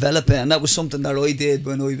helping me develop it. And that was something that I did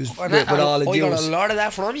when I was with all the I got a lot of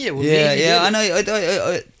that from you. Yeah. And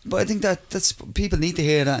but I think that's people need to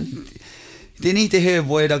hear that. They need to hear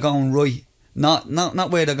where they're going right, not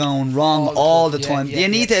where they're going wrong all the time. You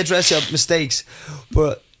need to address your mistakes,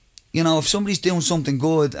 but you know, if somebody's doing something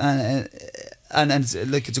good and it's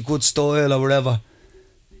like it's a good style or whatever,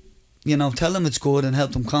 you know, tell them it's good and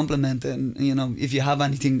help them compliment it. And you know, if you have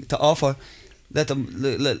anything to offer, let them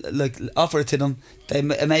like offer it to them.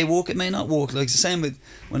 It may work, it may not work. Like it's the same with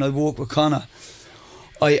when I work with Conor.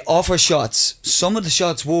 I offer shots. Some of the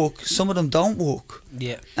shots work, some of them don't work.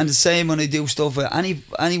 Yeah. And the same when I do stuff with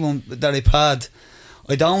anyone that I pad,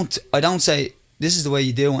 I don't say this is the way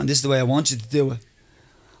you do it and this is the way I want you to do it.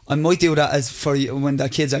 I might do that as for when the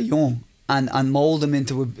kids are young and mould them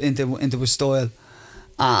into a style.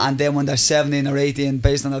 And then when they're 17 or 18,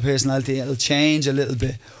 based on their personality, it'll change a little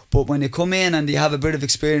bit. But when they come in and they have a bit of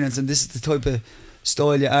experience and this is the type of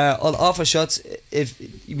style you are, I'll offer shots. If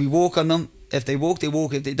we work on them, if they work, they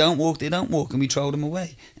work. If they don't work, they don't work, and we throw them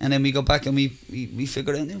away. And then we go back and we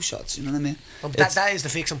figure out new shots. You know what I mean? Well, that is the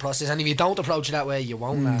fixing process. And if you don't approach it that way, you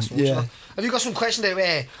won't last. You know? Have you got some question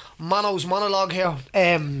there? Mono's monologue here.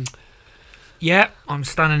 Yeah, I'm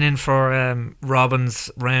standing in for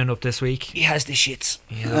Robin's roundup this week. He has the shits.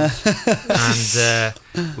 Yeah.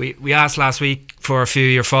 And we asked last week for a few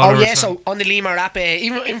of your followers. Oh yeah, so on the Lemur app,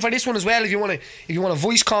 even for this one as well, if you want to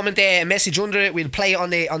voice comment a message under it, we'll play it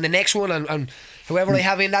on the next one, and whoever I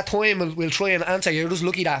have in that time, we'll try and answer. You're just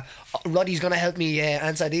lucky that Roddy's gonna help me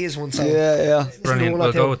answer these ones. So yeah. Brilliant.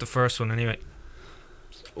 We'll go with the first one anyway.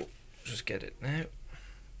 So, just get it now.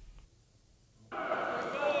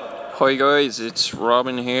 Hi guys, it's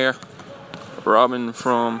Robin here. Robin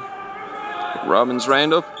from Robin's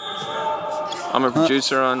Roundup. I'm a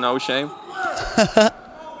producer on No Shame.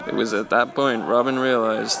 It was at that point Robin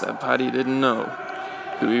realised that Paddy didn't know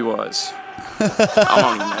who he was. I'm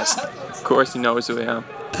only messing. Of course he knows who I am.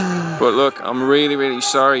 But look, I'm really, really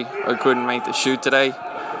sorry I couldn't make the shoot today.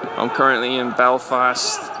 I'm currently in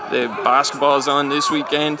Belfast. The basketball's on this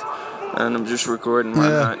weekend and I'm just recording my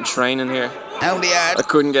mountain training here. I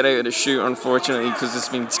couldn't get out of the shoot unfortunately because it's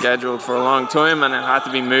been scheduled for a long time and it had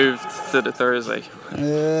to be moved to the Thursday.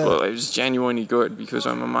 But it was genuinely good because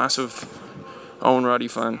I'm a massive Owen Roddy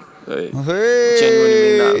fan. I genuinely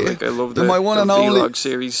mean that. Like I love the vlog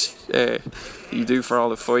series you do for all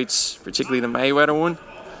the fights, particularly the Mayweather one.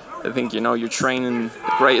 I think you're training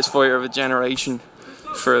the greatest fighter of a generation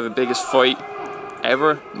for the biggest fight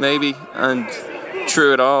ever maybe, and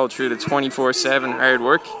through it all, through the 24/7 hard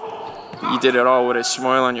work, you did it all with a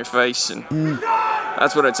smile on your face, and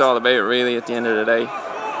that's what it's all about really at the end of the day.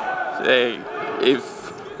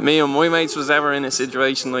 If me and my mates was ever in a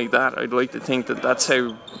situation like that, I'd like to think that that's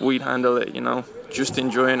how we'd handle it, just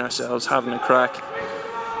enjoying ourselves, having a crack,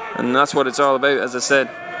 and that's what it's all about, as I said.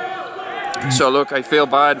 So look, I feel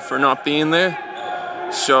bad for not being there,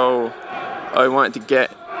 so I wanted to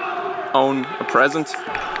get Owen a present.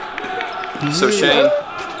 So Shane,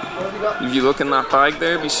 if you look in that bag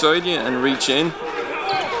there beside you and reach in,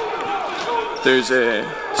 there's a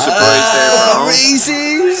surprise there for Owen.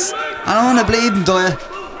 Reese's! I don't want to bleed and die.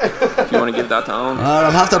 If you want to give that to Owen. I'll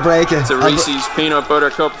have to break it. It's a Reese's peanut butter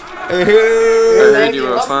cup. I heard you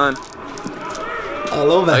were a fan. I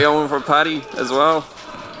love it. I own for Paddy as well,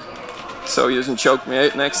 so he doesn't choke me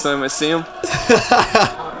out next time I see him.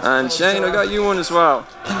 And Shane, I got you one as well.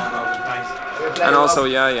 And also,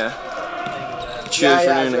 cheers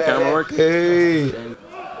for doing the camera work. Hey.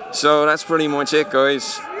 So that's pretty much it,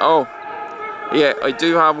 guys. Oh, yeah, I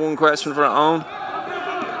do have one question for Owen.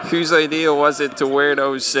 Whose idea was it to wear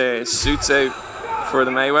those suits out for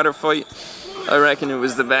the Mayweather fight? I reckon it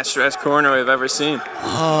was the best dressed corner I've ever seen.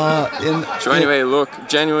 So anyway, look,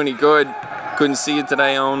 genuinely good. Couldn't see you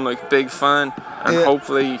today, Owen, like big fan. And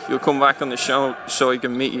hopefully you'll come back on the show so I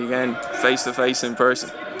can meet you again face to face in person.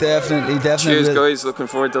 Definitely. Cheers, guys. Looking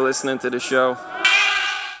forward to listening to the show.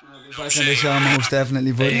 Back on the show, most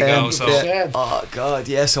definitely. But, oh God,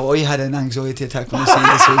 yeah. So I had an anxiety attack when I seen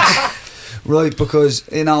this week, right? Because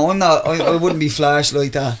I wouldn't be flashed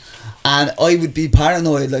like that, and I would be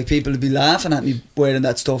paranoid. Like people would be laughing at me wearing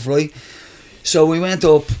that stuff, right? So we went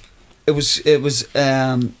up. It was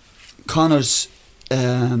Conor's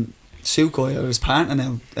suit guy, or his partner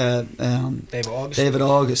now, David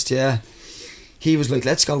August. Yeah, he was like,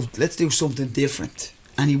 let's do something different,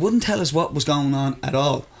 and he wouldn't tell us what was going on at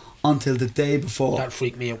all until the day before. That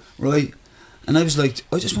freaked me out. Right. And I was like,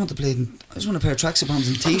 I just want a pair of tracksuit pants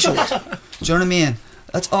and t-shirts. Do you know what I mean?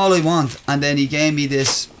 That's all I want. And then he gave me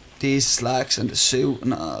this these slacks and the suit,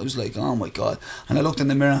 and I was like, oh my god. And I looked in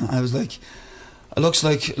the mirror and I was like, it looks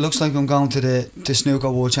like I'm going to the snooker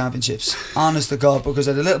world championships, honest to god, because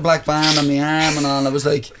I had a little black band on my arm and all. I was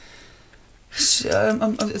like,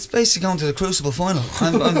 it's basically going to the Crucible final.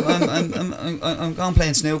 I'm going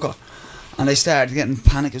playing snooker. And I started getting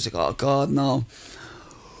panic. I was like, oh god, no.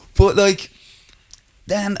 But like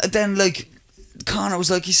then like Conor was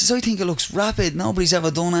like, he says, I think it looks rapid, nobody's ever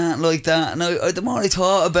done it like that. And the more I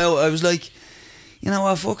thought about it, I was like, you know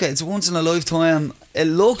what, fuck it, it's once in a lifetime. It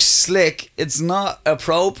looks slick, it's not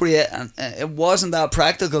appropriate, and it wasn't that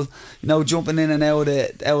practical, you know, jumping in and out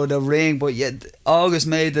of the ring. But yet August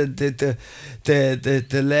made he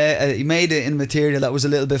made it in material that was a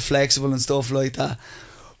little bit flexible and stuff like that.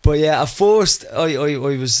 But yeah, at first I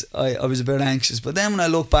was a bit anxious, but then when I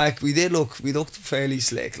look back, we looked fairly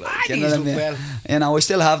slick. Like, you know what I mean? Well. You know, I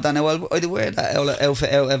still have that now. I do wear that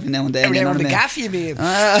outfit out every now and then. Every now and then. The gaff, you mean?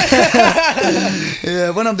 Yeah,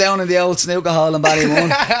 when I'm down in the old snooker hall in Ballymun.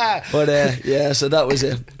 But yeah, so that was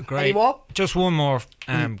it. Great. Any more? Just one more,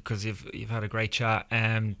 because you've had a great chat.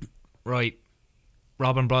 Right.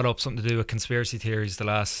 Robin brought up something to do with conspiracy theories the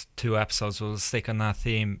last 2 episodes. We'll stick on that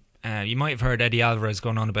theme. You might have heard Eddie Alvarez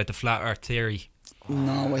going on about the flat earth theory.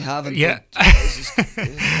 No, I haven't. Yeah.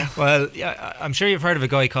 Well, yeah, I'm sure you've heard of a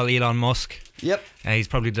guy called Elon Musk. Yep. He's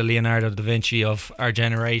probably the Leonardo da Vinci of our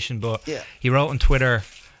generation, but yeah. He wrote on Twitter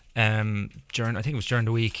during, I think it was during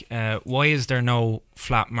the week, why is there no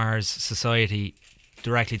Flat Mars Society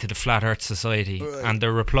directly to the Flat Earth Society? Right. And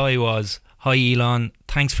the reply was, hi Elon,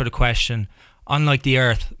 thanks for the question. Unlike the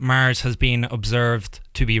Earth, Mars has been observed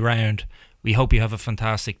to be round. We hope you have a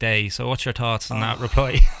fantastic day. So what's your thoughts on that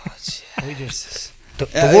reply?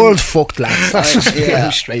 The world's fucked, lads. That's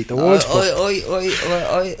just straight. The world's fucked.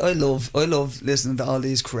 I love listening to all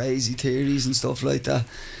these crazy theories and stuff like that.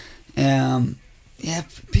 Yeah, I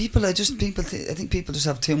think people just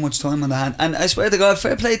have too much time on their hand. And I swear to God,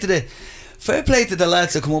 fair play to the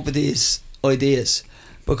lads that come up with these ideas,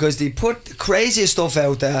 because they put the craziest stuff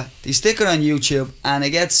out there, they stick it on YouTube, and it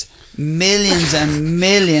gets millions and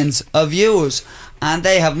millions of views, and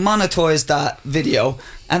they have monetized that video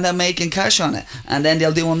and they're making cash on it, and then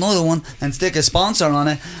they'll do another one and stick a sponsor on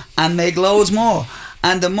it and make loads more.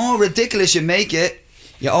 And the more ridiculous you make it,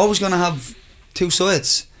 you're always going to have 2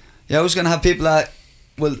 sides. You're always going to have people that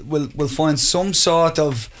will find some sort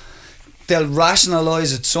of, they'll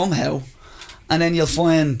rationalise it somehow, and then you'll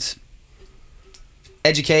find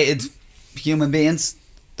educated human beings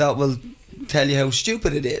that will tell you how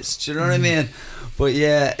stupid it is. Do you know what I mean? But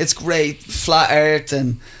yeah, it's great. Flat Earth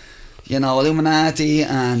and, you know, Illuminati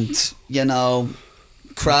and, you know,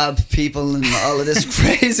 crab people and all of this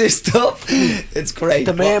crazy stuff. It's great.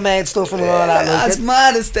 The mermaid stuff and all that. That's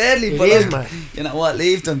mad. It's deadly. It is, man. You know what?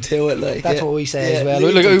 Leave them to it. Like, that's what we say as well.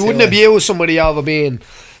 Look, we wouldn't abuse somebody over being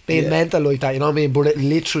mental like that, you know what I mean? But it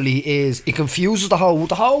literally is. It confuses the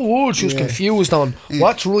whole world's just confused on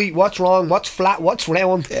what's right, what's wrong, what's flat, what's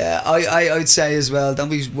round. Yeah, I'd say as well, don't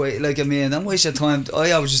be don't waste your time.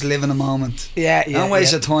 I always just live in a moment. Don't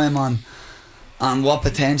waste your time on what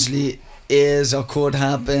potentially is or could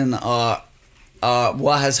happen, or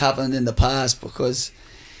what has happened in the past, because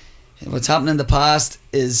what's happened in the past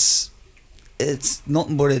it's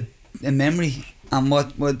nothing but a memory. And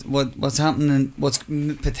what's happening, what's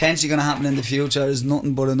potentially going to happen in the future is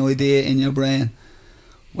nothing but an idea in your brain.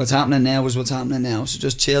 What's happening now is what's happening now. So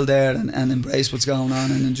just chill there and embrace what's going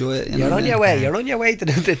on and enjoy it. You're on your way. You're on your way to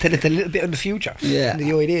the little bit in the future. Yeah.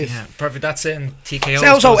 The ideas. Yeah, perfect. That's it.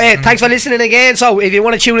 TKO. So thanks for listening again. So if you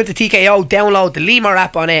want to tune into TKO, download the Lima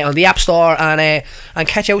app on the App Store and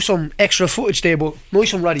catch out some extra footage there. But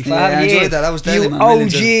nice one, Roddy. I enjoyed that. That was deadly, man.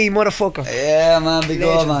 OG motherfucker. Yeah, man. Big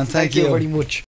up, man. Thank you very much.